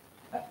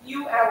 A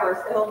few hours,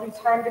 it'll be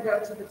time to go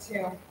to the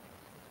tomb.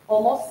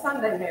 Almost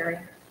Sunday, Mary.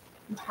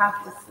 You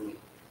have to sleep.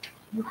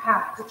 You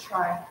have to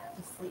try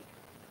to sleep.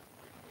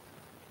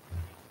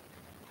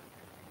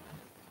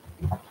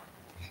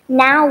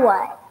 Now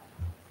what?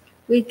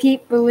 We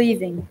keep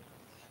believing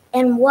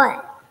And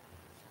what?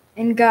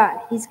 in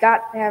God. He's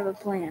got to have a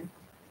plan.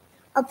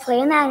 A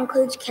plan that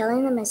includes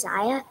killing the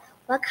Messiah?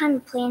 What kind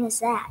of plan is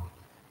that?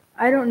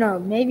 I don't know.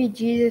 Maybe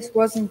Jesus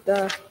wasn't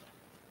the...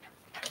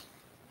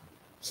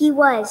 He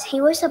was.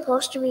 He was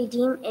supposed to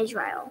redeem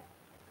Israel.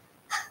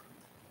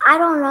 I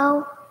don't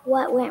know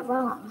what went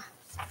wrong.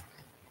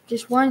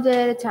 Just one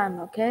day at a time,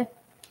 okay?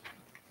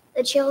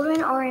 The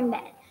children are in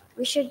bed.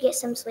 We should get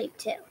some sleep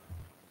too.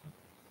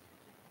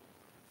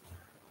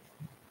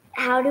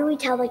 How do we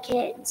tell the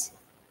kids?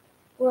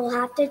 We'll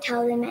have to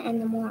tell them in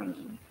the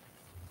morning.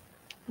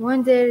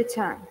 One day at a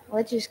time.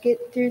 Let's just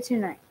get through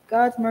tonight.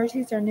 God's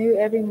mercies are new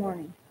every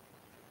morning.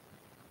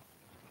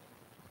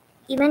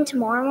 Even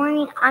tomorrow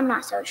morning, I'm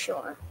not so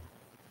sure.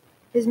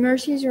 His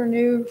mercies are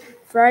new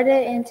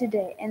Friday and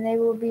today, and they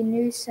will be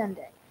new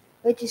Sunday.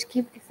 Let's just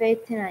keep the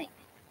faith tonight.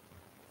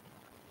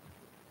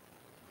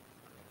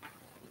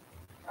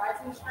 Rise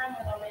and shine,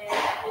 little man.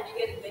 Did you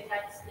get a good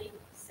night's sleep?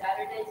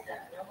 Saturday's done.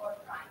 No more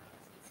crying.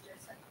 It's Easter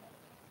Sunday.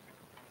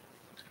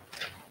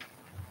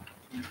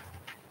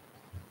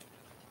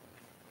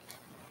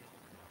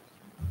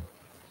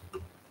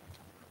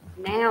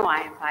 Now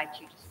I invite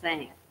you to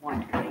sing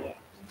 128.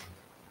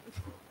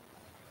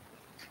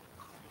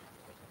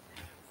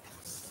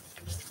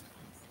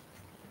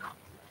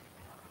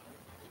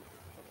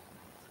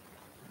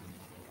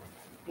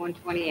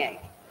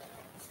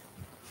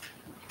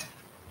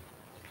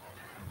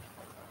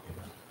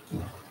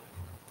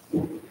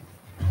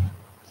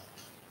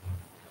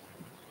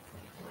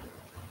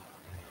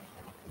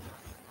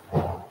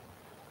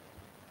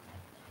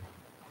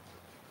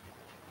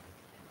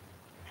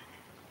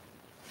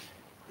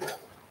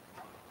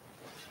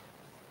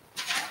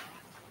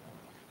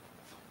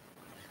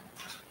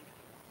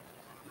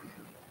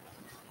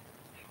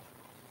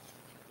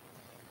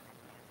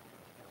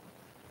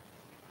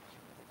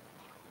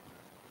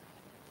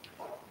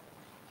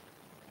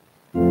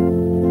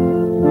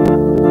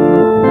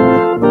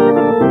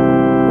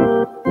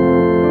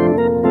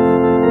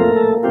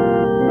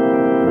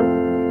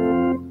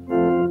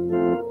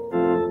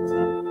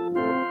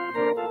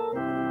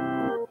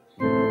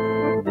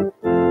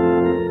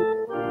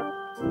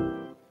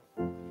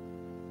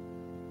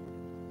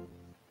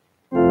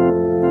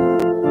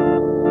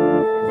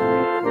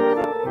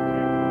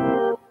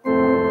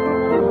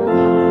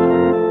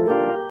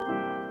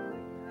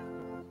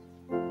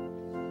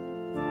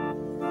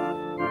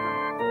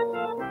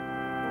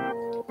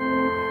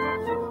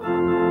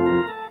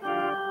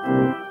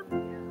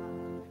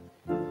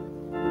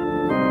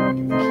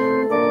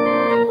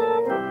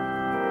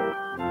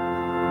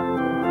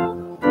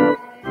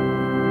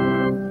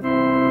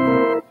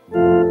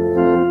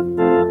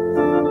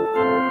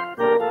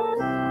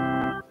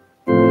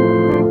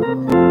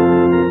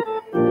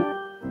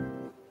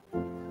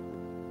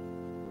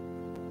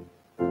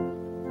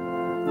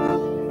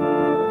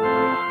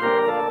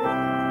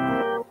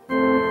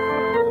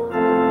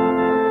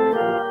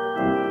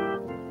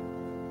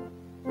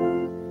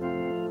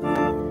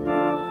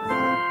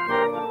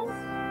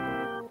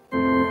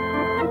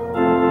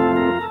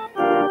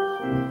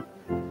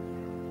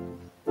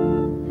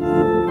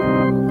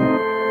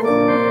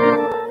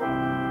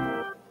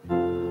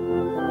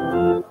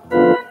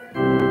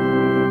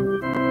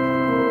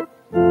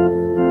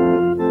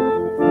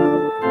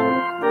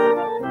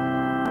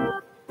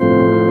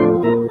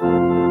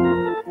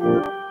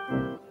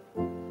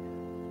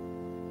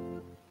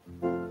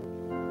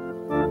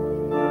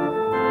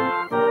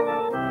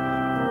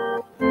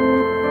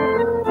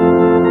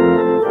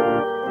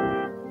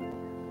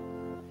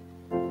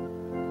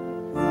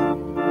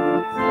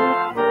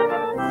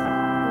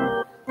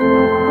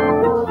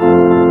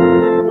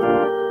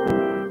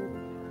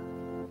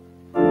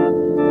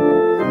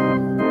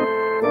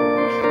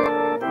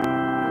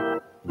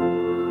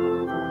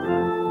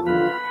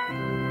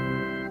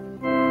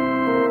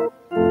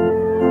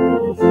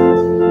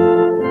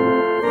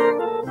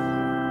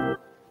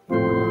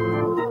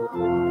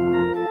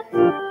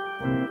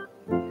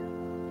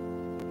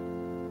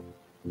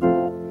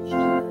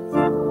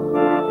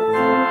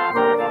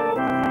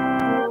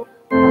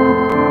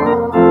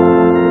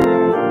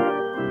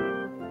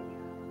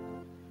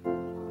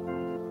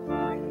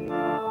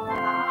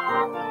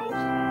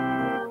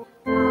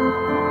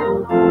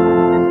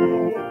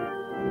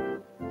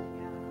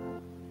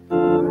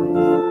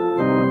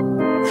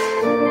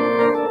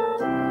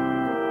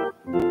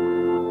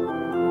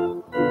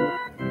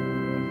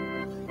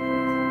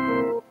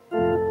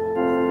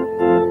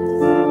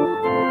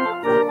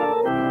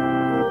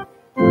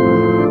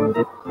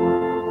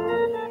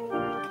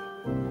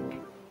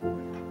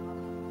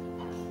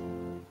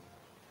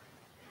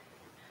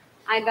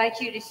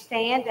 invite you to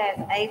stand as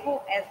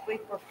able as we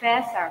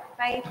profess our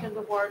faith in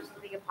the words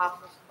of the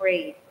Apostles'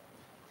 Creed.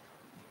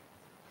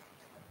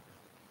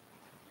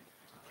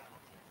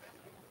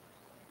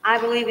 I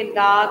believe in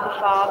God, the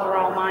Father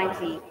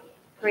Almighty,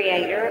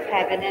 creator of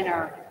heaven and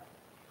earth.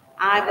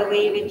 I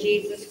believe in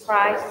Jesus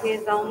Christ,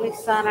 his only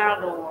Son,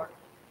 our Lord.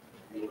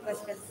 He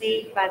was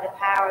conceived by the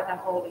power of the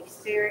Holy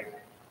Spirit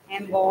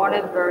and born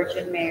of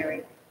Virgin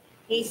Mary.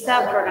 He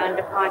suffered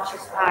under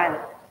Pontius Pilate,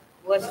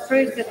 was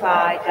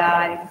crucified,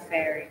 died, and was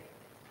buried.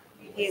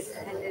 He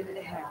ascended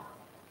into heaven.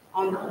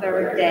 On the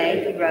third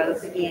day he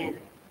rose again.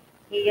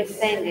 He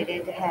ascended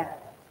into heaven,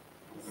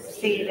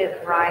 seated at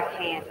the right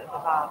hand of the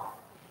Father.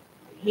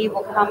 He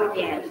will come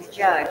again to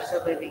judge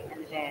the living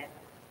and the dead.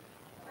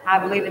 I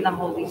believe in the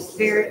Holy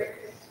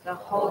Spirit, the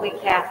Holy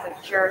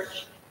Catholic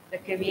Church, the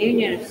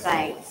communion of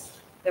saints,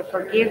 the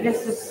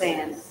forgiveness of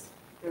sins,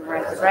 the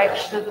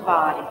resurrection of the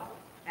body,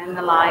 and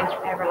the life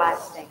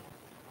everlasting.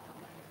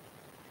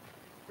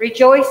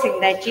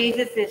 Rejoicing that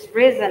Jesus is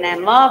risen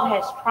and love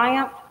has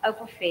triumphed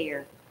over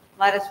fear,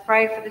 let us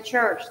pray for the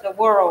church, the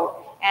world,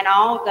 and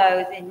all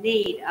those in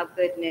need of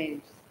good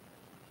news.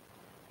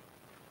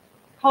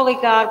 Holy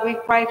God, we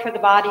pray for the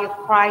body of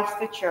Christ,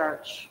 the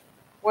church.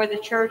 Where the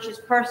church is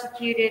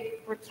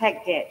persecuted,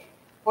 protect it.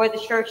 Where the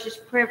church is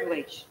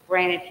privileged,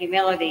 grant it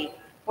humility.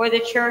 Where the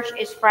church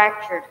is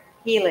fractured,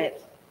 heal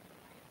it.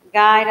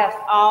 Guide us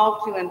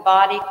all to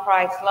embody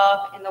Christ's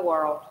love in the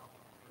world.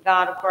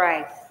 God of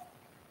grace.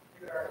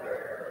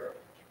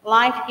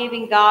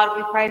 Life-giving God,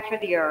 we pray for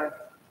the earth,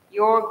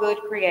 your good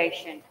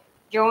creation.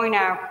 Join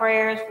our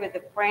prayers with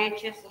the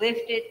branches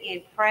lifted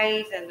in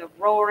praise and the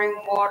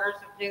roaring waters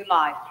of new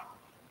life,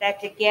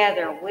 that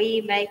together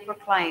we may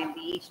proclaim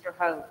the Easter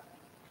hope.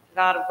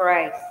 God of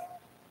grace.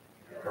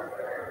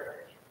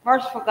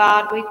 Merciful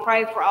God, we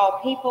pray for all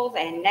peoples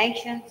and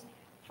nations,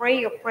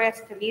 free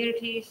oppressed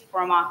communities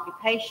from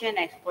occupation,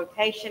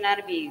 exploitation, and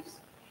abuse.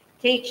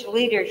 Teach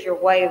leaders your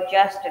way of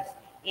justice.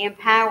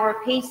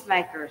 Empower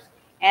peacemakers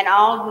and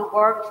all who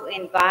work to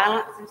end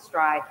violence and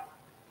strife.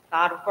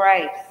 God of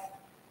grace.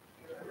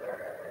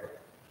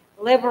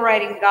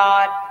 Liberating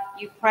God,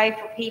 we pray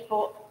for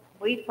people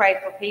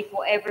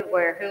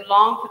everywhere who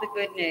long for the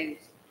good news.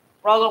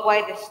 Roll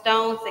away the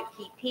stones that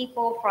keep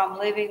people from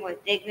living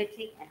with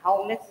dignity and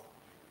wholeness.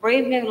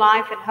 Breathe new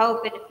life and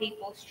hope into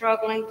people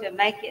struggling to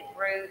make it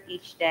through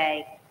each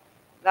day.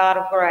 God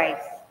of grace.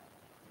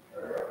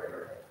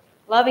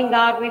 Loving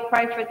God, we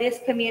pray for this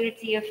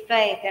community of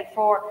faith and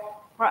for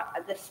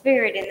the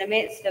Spirit in the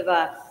midst of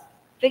us.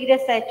 Feed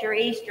us at your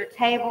Easter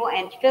table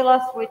and fill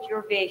us with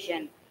your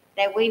vision,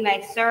 that we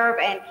may serve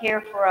and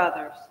care for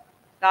others.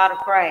 God of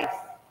grace.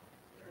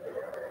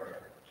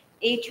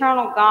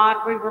 Eternal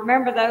God, we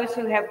remember those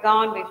who have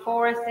gone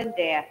before us in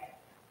death.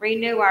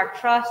 Renew our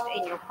trust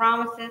in your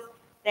promises,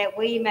 that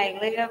we may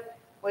live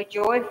with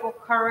joyful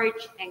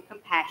courage and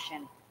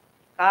compassion.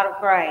 God of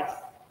grace.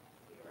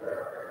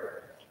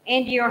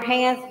 Into your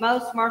hands,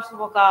 most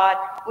merciful God,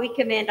 we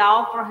commend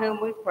all for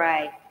whom we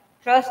pray,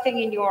 trusting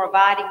in your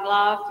abiding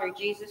love through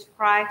Jesus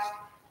Christ,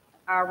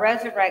 our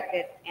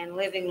resurrected and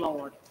living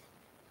Lord.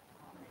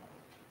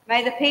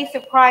 May the peace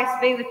of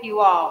Christ be with you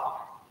all.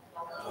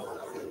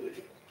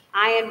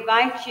 I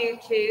invite you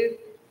to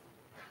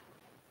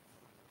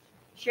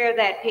share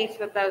that peace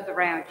with those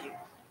around you.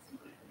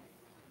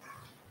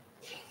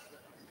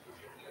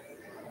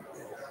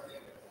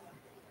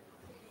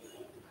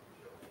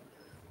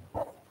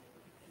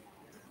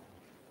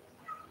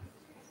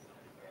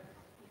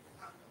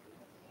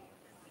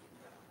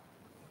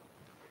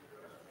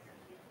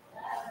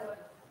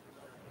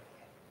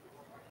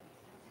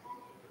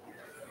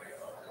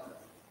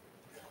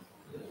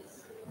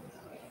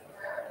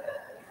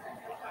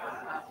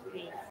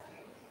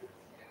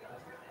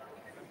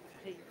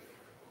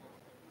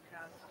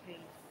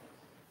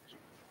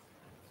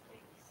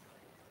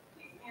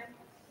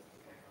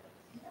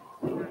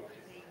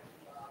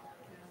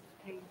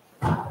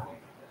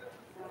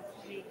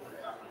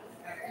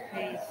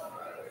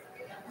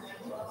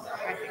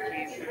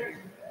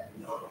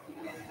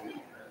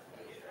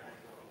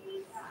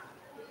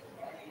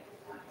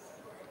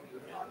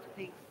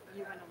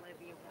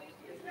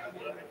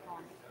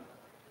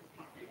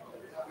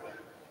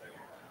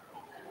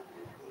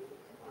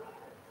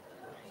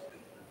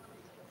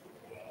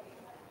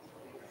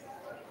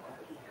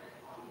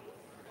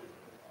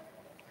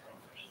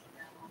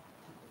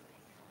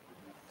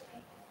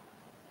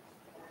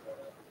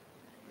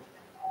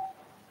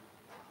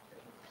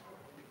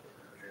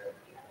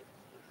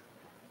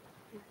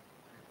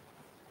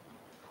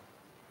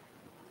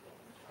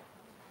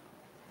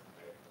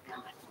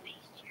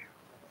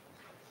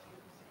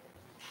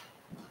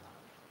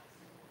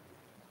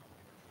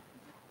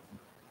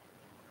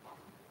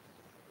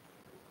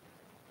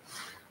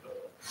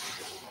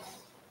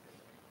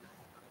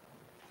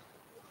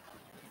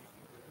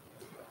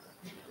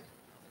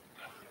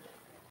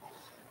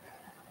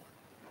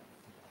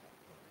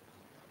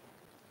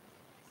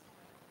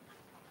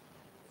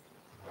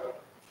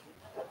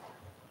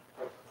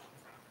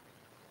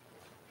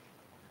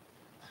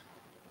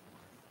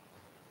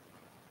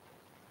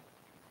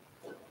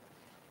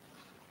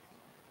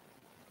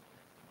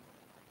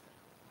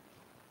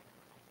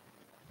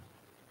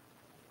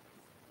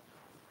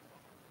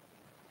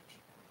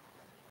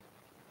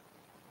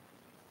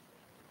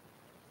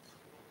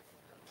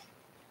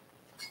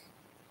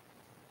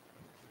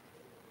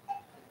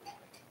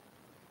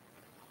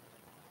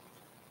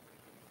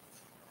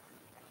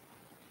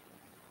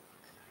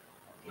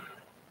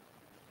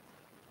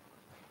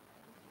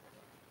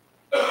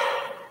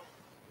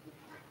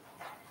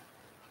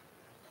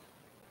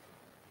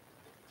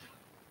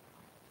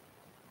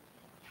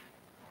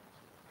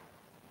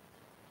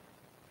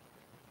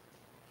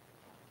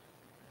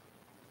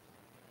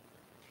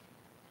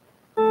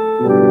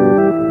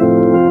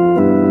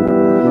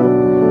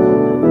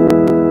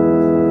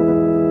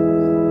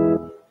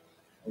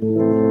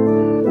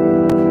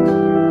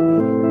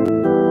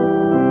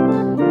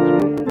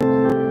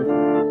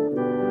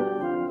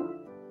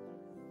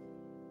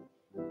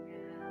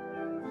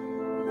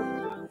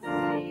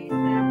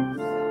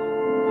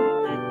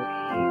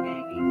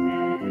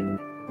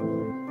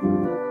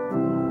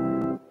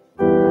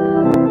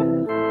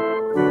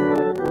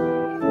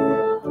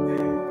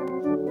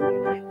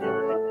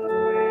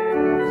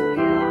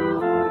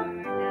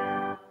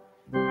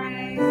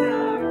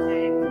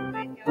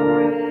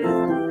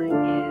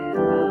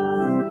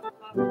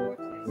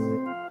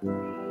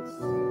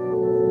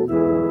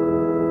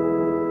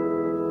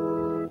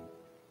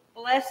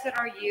 Blessed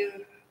are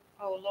you,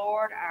 O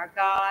Lord, our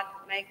God,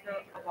 maker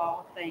of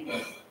all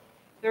things.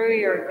 Through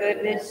your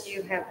goodness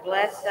you have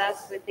blessed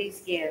us with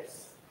these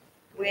gifts.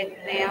 With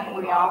them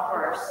we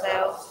offer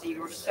ourselves to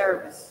your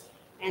service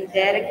and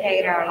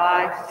dedicate our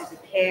lives to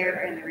the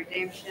care and the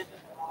redemption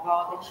of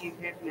all that you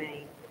have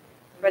made.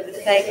 For the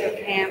sake of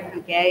him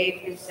who gave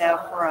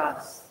himself for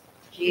us,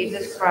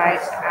 Jesus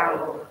Christ our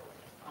Lord.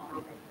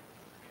 Amen.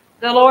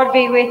 The Lord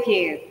be with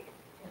you.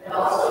 And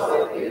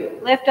also with you.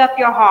 Lift up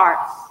your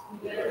hearts.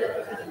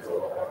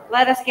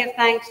 Let us give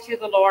thanks to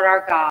the Lord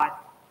our God.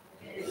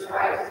 It is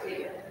right to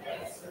give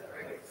thanks and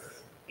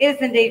praise. It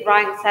is indeed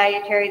right and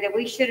salutary that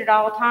we should at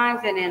all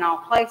times and in all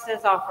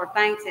places offer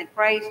thanks and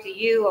praise to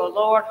you, O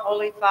Lord,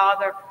 Holy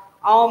Father,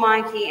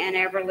 Almighty and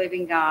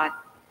ever-living God.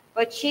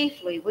 But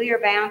chiefly we are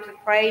bound to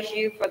praise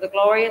you for the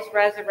glorious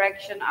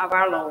resurrection of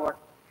our Lord.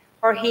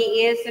 For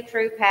he is the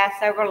true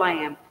Passover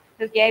Lamb,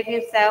 who gave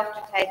himself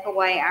to take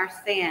away our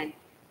sin,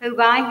 who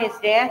by his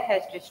death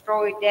has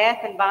destroyed death,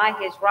 and by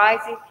his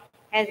rising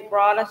has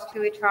brought us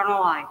to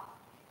eternal life.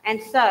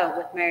 And so,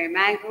 with Mary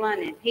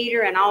Magdalene and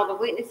Peter and all the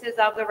witnesses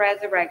of the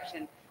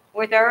resurrection,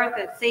 with earth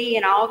and sea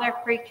and all their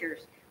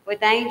creatures,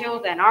 with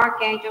angels and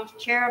archangels,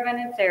 cherubim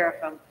and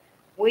seraphim,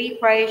 we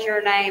praise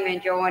your name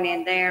and join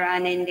in their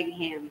unending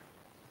hymn.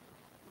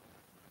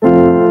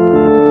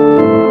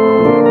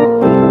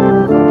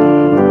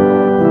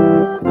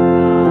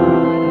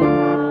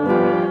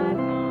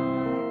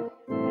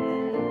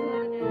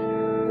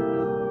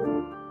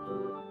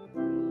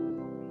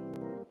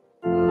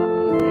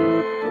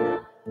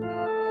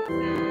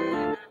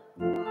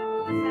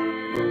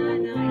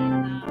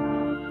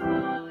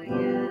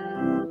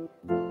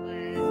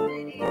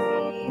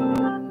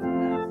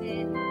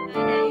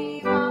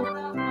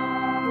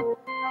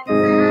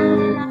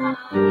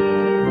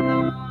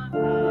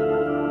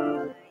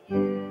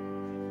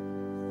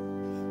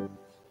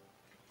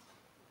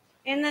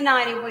 In the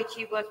night in which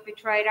he was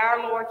betrayed,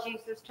 our Lord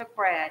Jesus took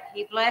bread.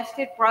 He blessed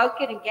it,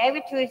 broke it, and gave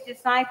it to his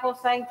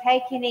disciples, saying,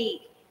 "Take and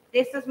eat.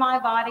 This is my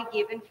body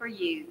given for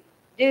you.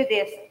 Do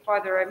this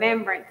for the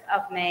remembrance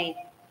of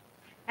me."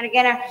 And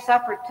again after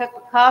supper he took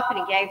the cup, and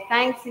he gave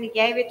thanks, and he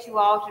gave it to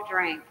all to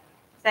drink,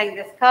 saying,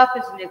 "This cup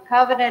is the new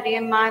covenant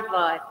in my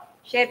blood,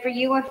 shed for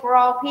you and for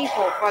all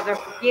people for the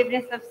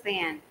forgiveness of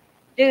sin.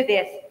 Do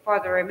this for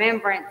the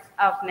remembrance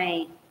of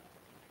me."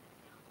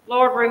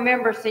 Lord,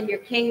 remember us in your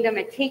kingdom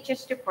and teach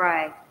us to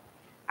pray.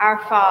 Our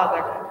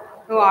Father,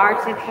 who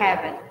art in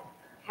heaven,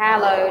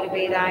 hallowed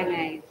be thy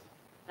name.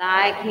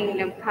 Thy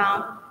kingdom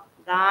come,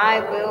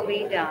 thy will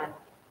be done,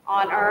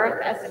 on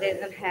earth as it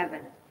is in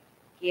heaven.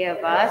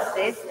 Give us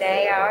this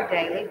day our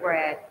daily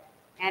bread,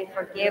 and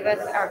forgive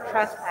us our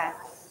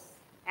trespasses,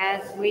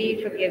 as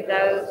we forgive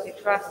those who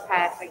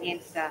trespass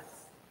against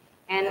us.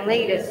 And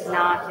lead us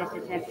not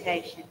into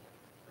temptation,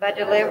 but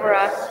deliver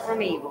us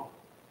from evil.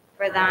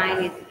 For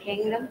thine is the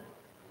kingdom,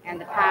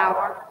 and the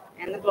power,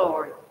 and the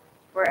glory,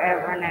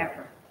 forever and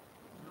ever.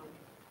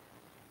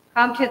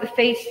 Come to the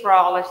feast, for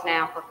all is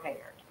now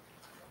prepared.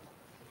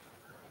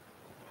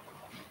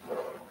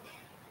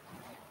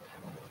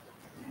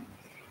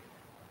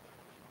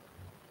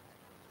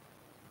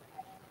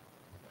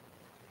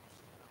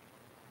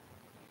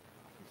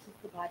 This is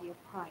the body of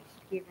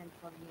Christ given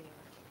for you.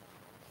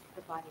 This is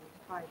the body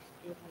of Christ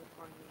given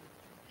for you.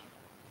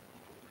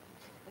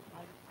 This is the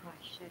blood of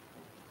Christ shed for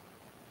you.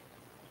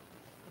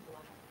 The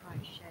blood of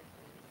Christ shed for you.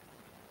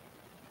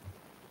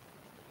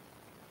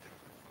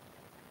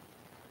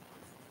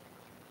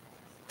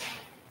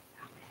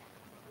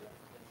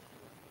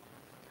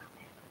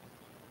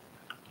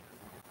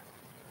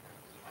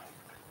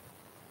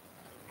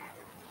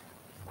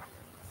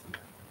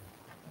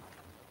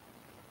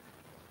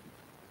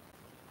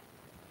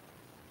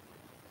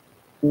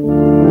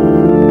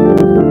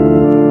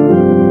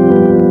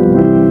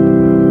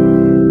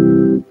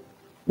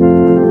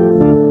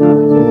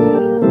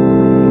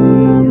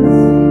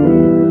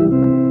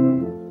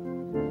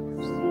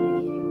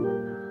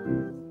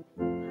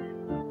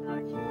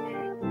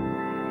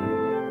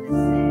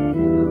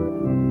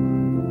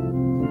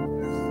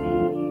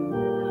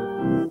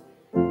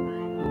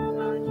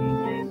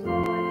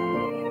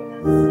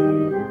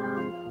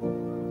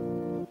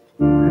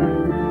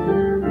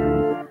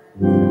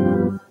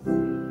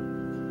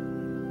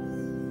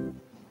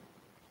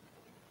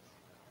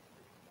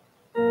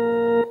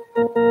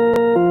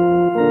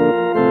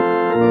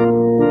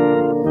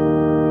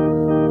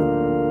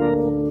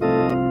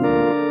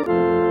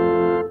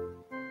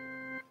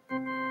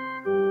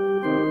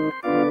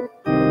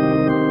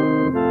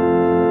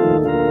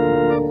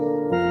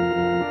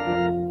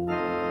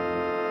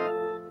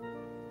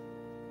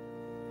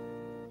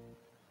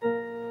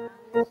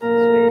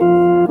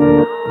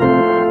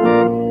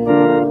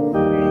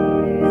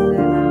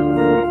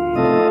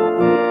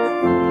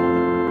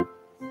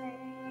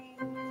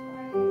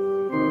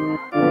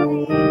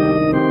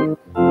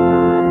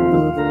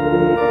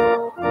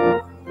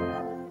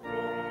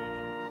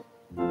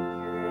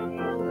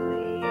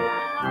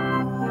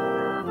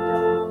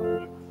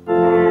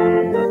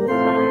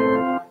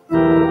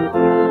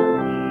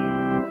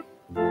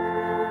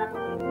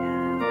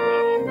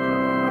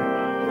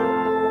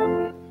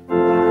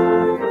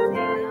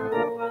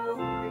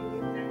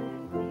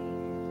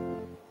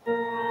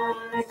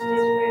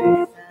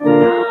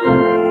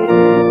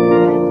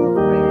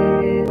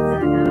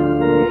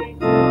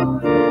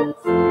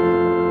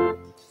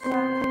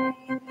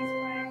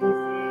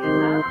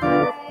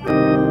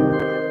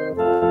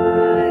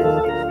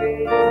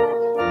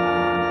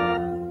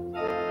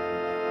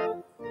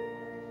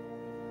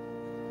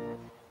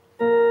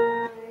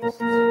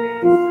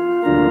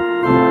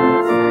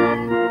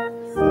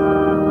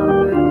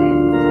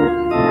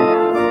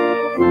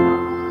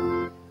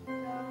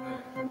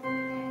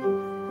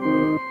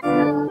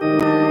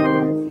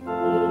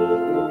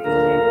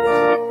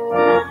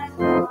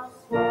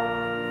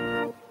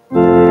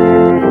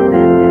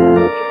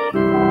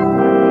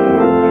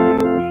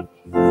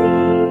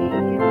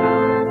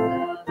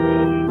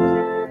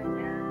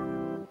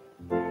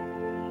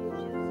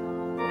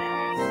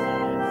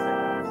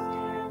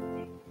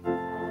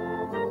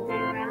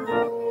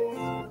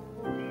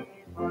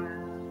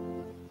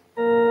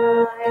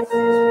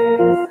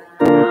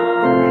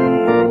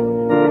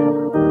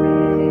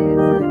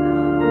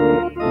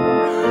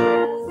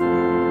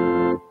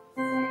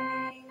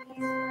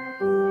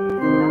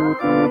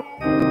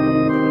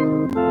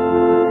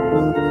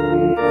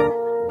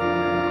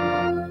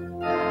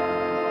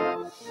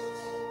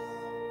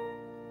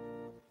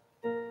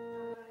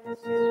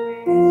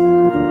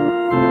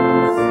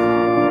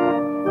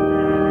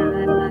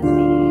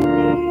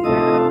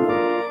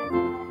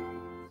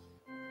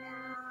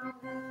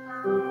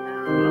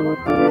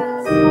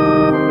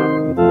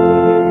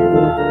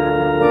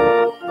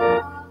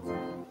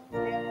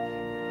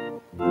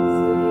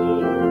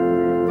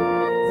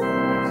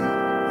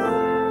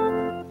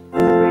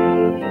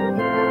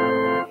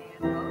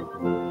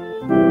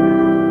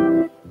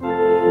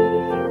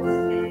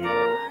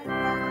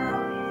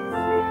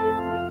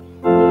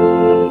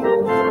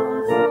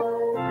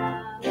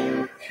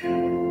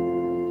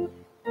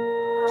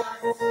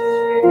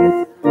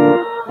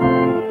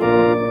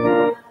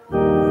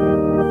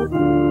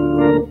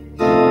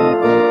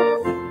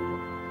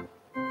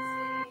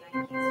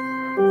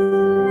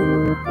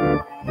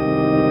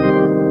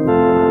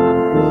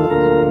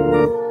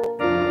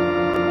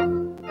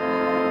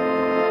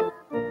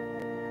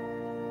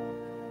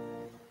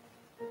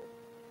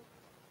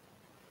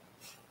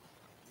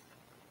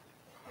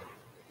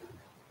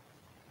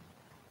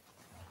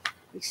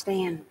 We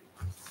stand.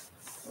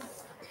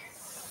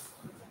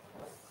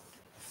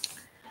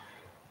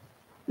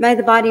 May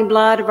the body and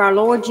blood of our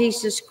Lord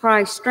Jesus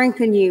Christ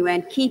strengthen you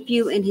and keep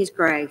you in his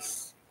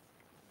grace.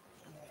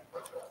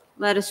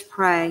 Let us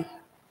pray.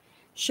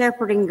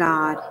 Shepherding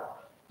God,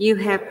 you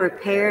have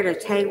prepared a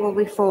table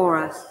before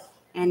us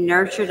and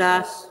nurtured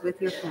us with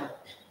your love.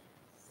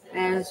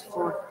 As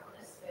for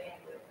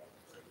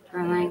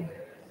darling,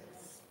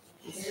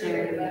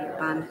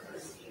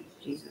 abundance,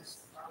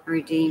 Jesus,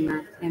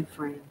 Redeemer and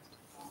friend.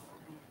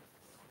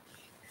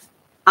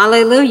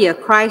 Alleluia,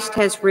 Christ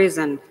has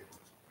risen.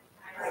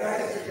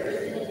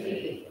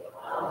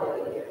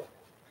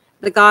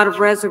 The God of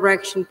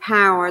resurrection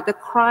power, the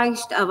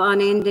Christ of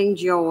unending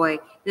joy,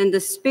 and the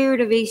Spirit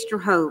of Easter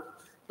hope,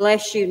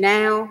 bless you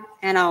now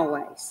and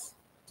always.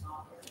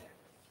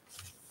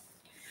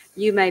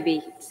 You may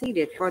be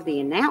seated for the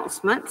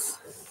announcements.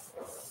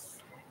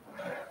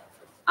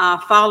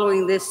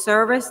 Following this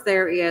service,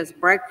 there is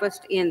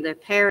breakfast in the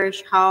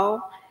parish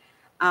hall.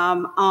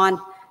 On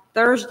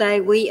Thursday,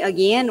 we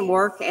again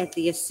work at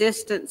the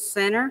Assistance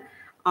Center.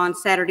 On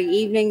Saturday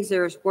evenings,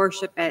 there is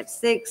worship at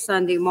 6,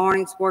 Sunday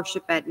mornings,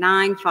 worship at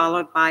 9,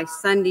 followed by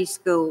Sunday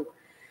school.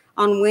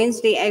 On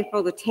Wednesday,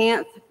 April the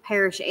 10th,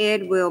 Parish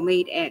Ed will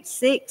meet at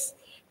 6,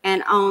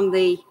 and on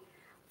the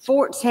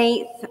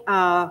 14th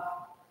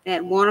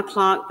at 1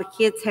 o'clock, the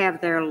kids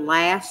have their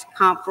last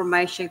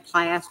confirmation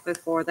class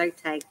before they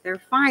take their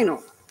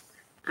final.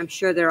 I'm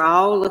sure they're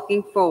all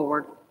looking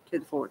forward to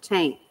the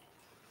 14th.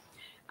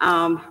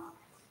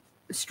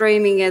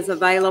 Streaming is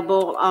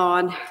available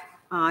on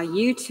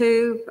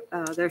YouTube.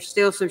 There's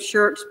still some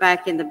shirts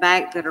back in the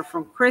back that are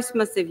from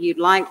Christmas if you'd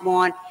like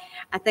one.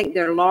 I think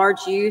they're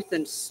large youth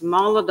and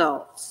small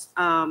adults.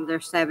 They're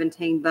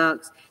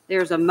 $17.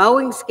 There's a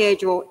mowing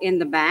schedule in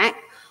the back.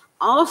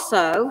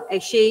 Also, a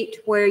sheet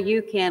where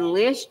you can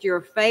list your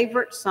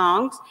favorite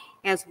songs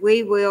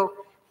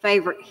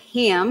favorite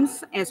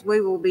hymns, as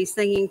we will be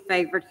singing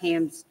favorite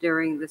hymns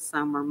during the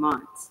summer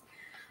months.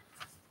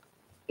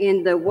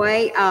 In the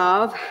way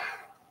of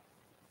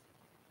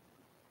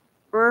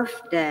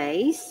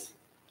birthdays,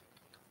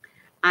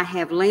 I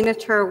have Lena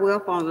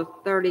Turwilp on the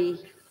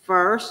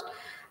 31st,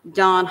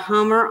 Don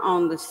Hummer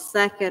on the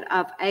 2nd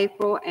of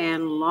April,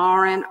 and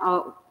Lauren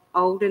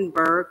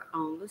Oldenburg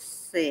on the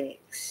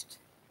 6th.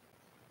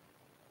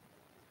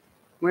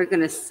 We're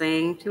going to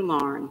sing to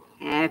Lauren.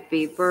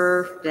 Happy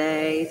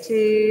birthday to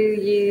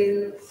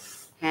you.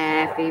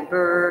 Happy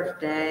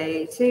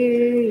birthday to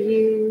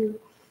you.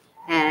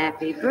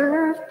 Happy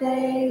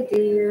birthday,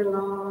 dear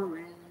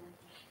Lauren.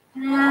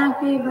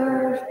 Happy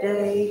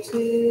birthday to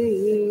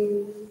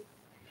you.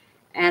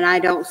 And I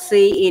don't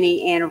see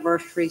any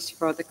anniversaries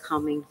for the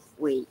coming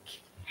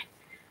week.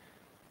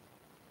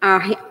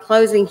 Our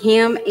closing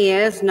hymn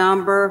is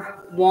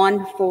number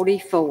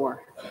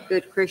 144.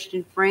 Good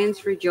Christian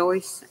friends,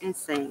 rejoice and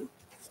sing.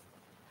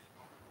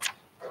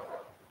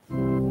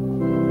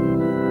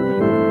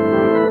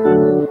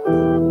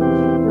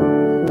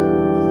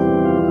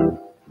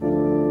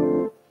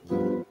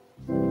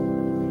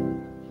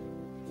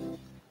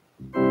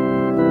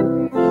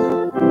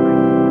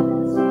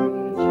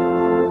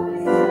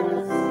 Rejoice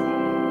and sing.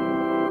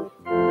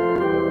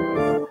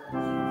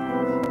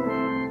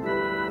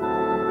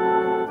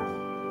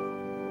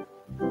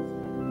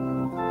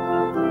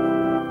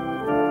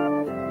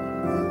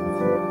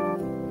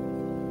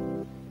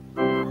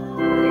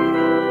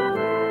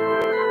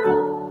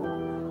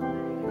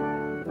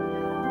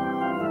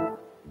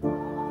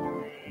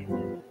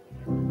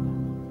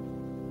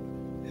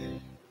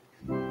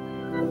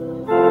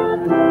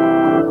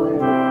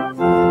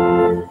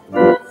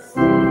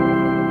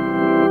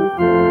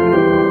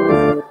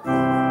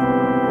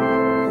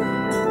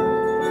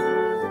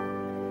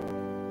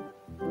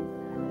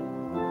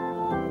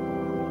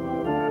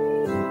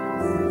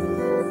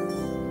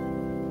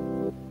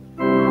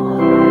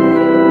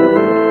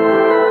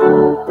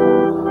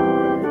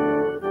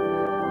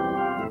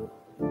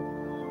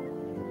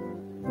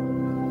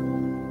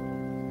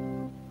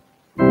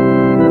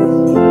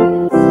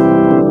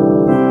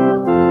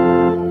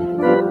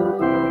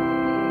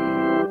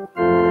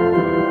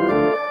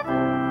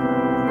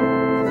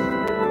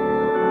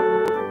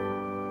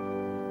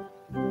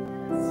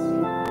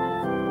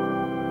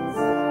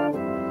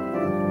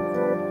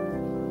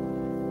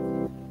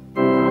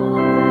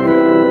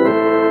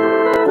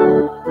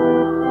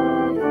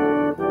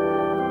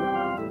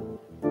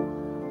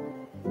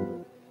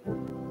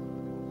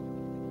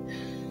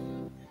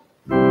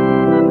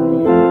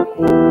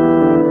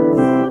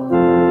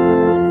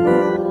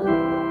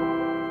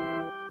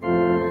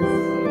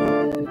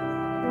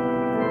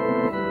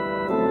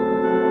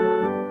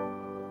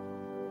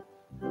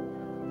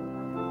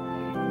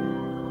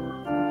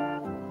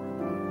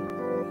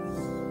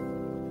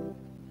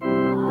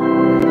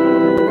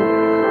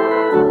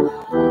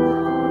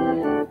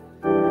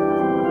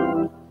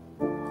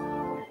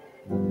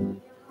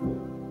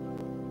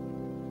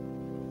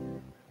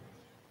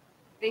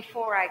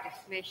 Before I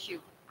dismiss you,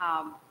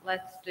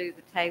 let's do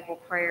the table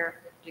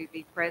prayer. Do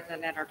be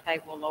present at our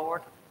table,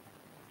 Lord.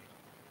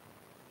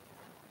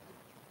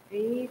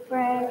 Be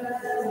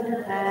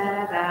present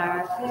at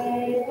our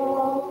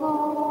table,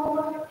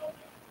 Lord.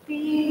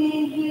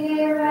 Be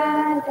here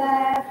and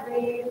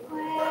everywhere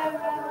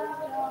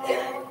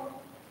adore.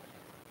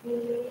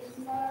 These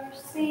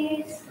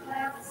mercies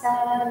bless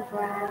and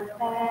grant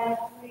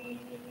that we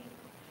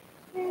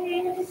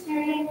may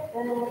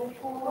strengthen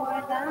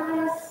for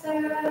thy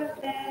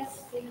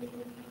service.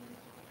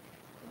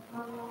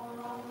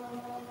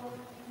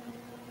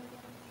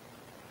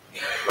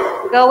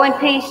 Go in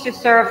peace to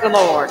serve the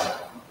Lord.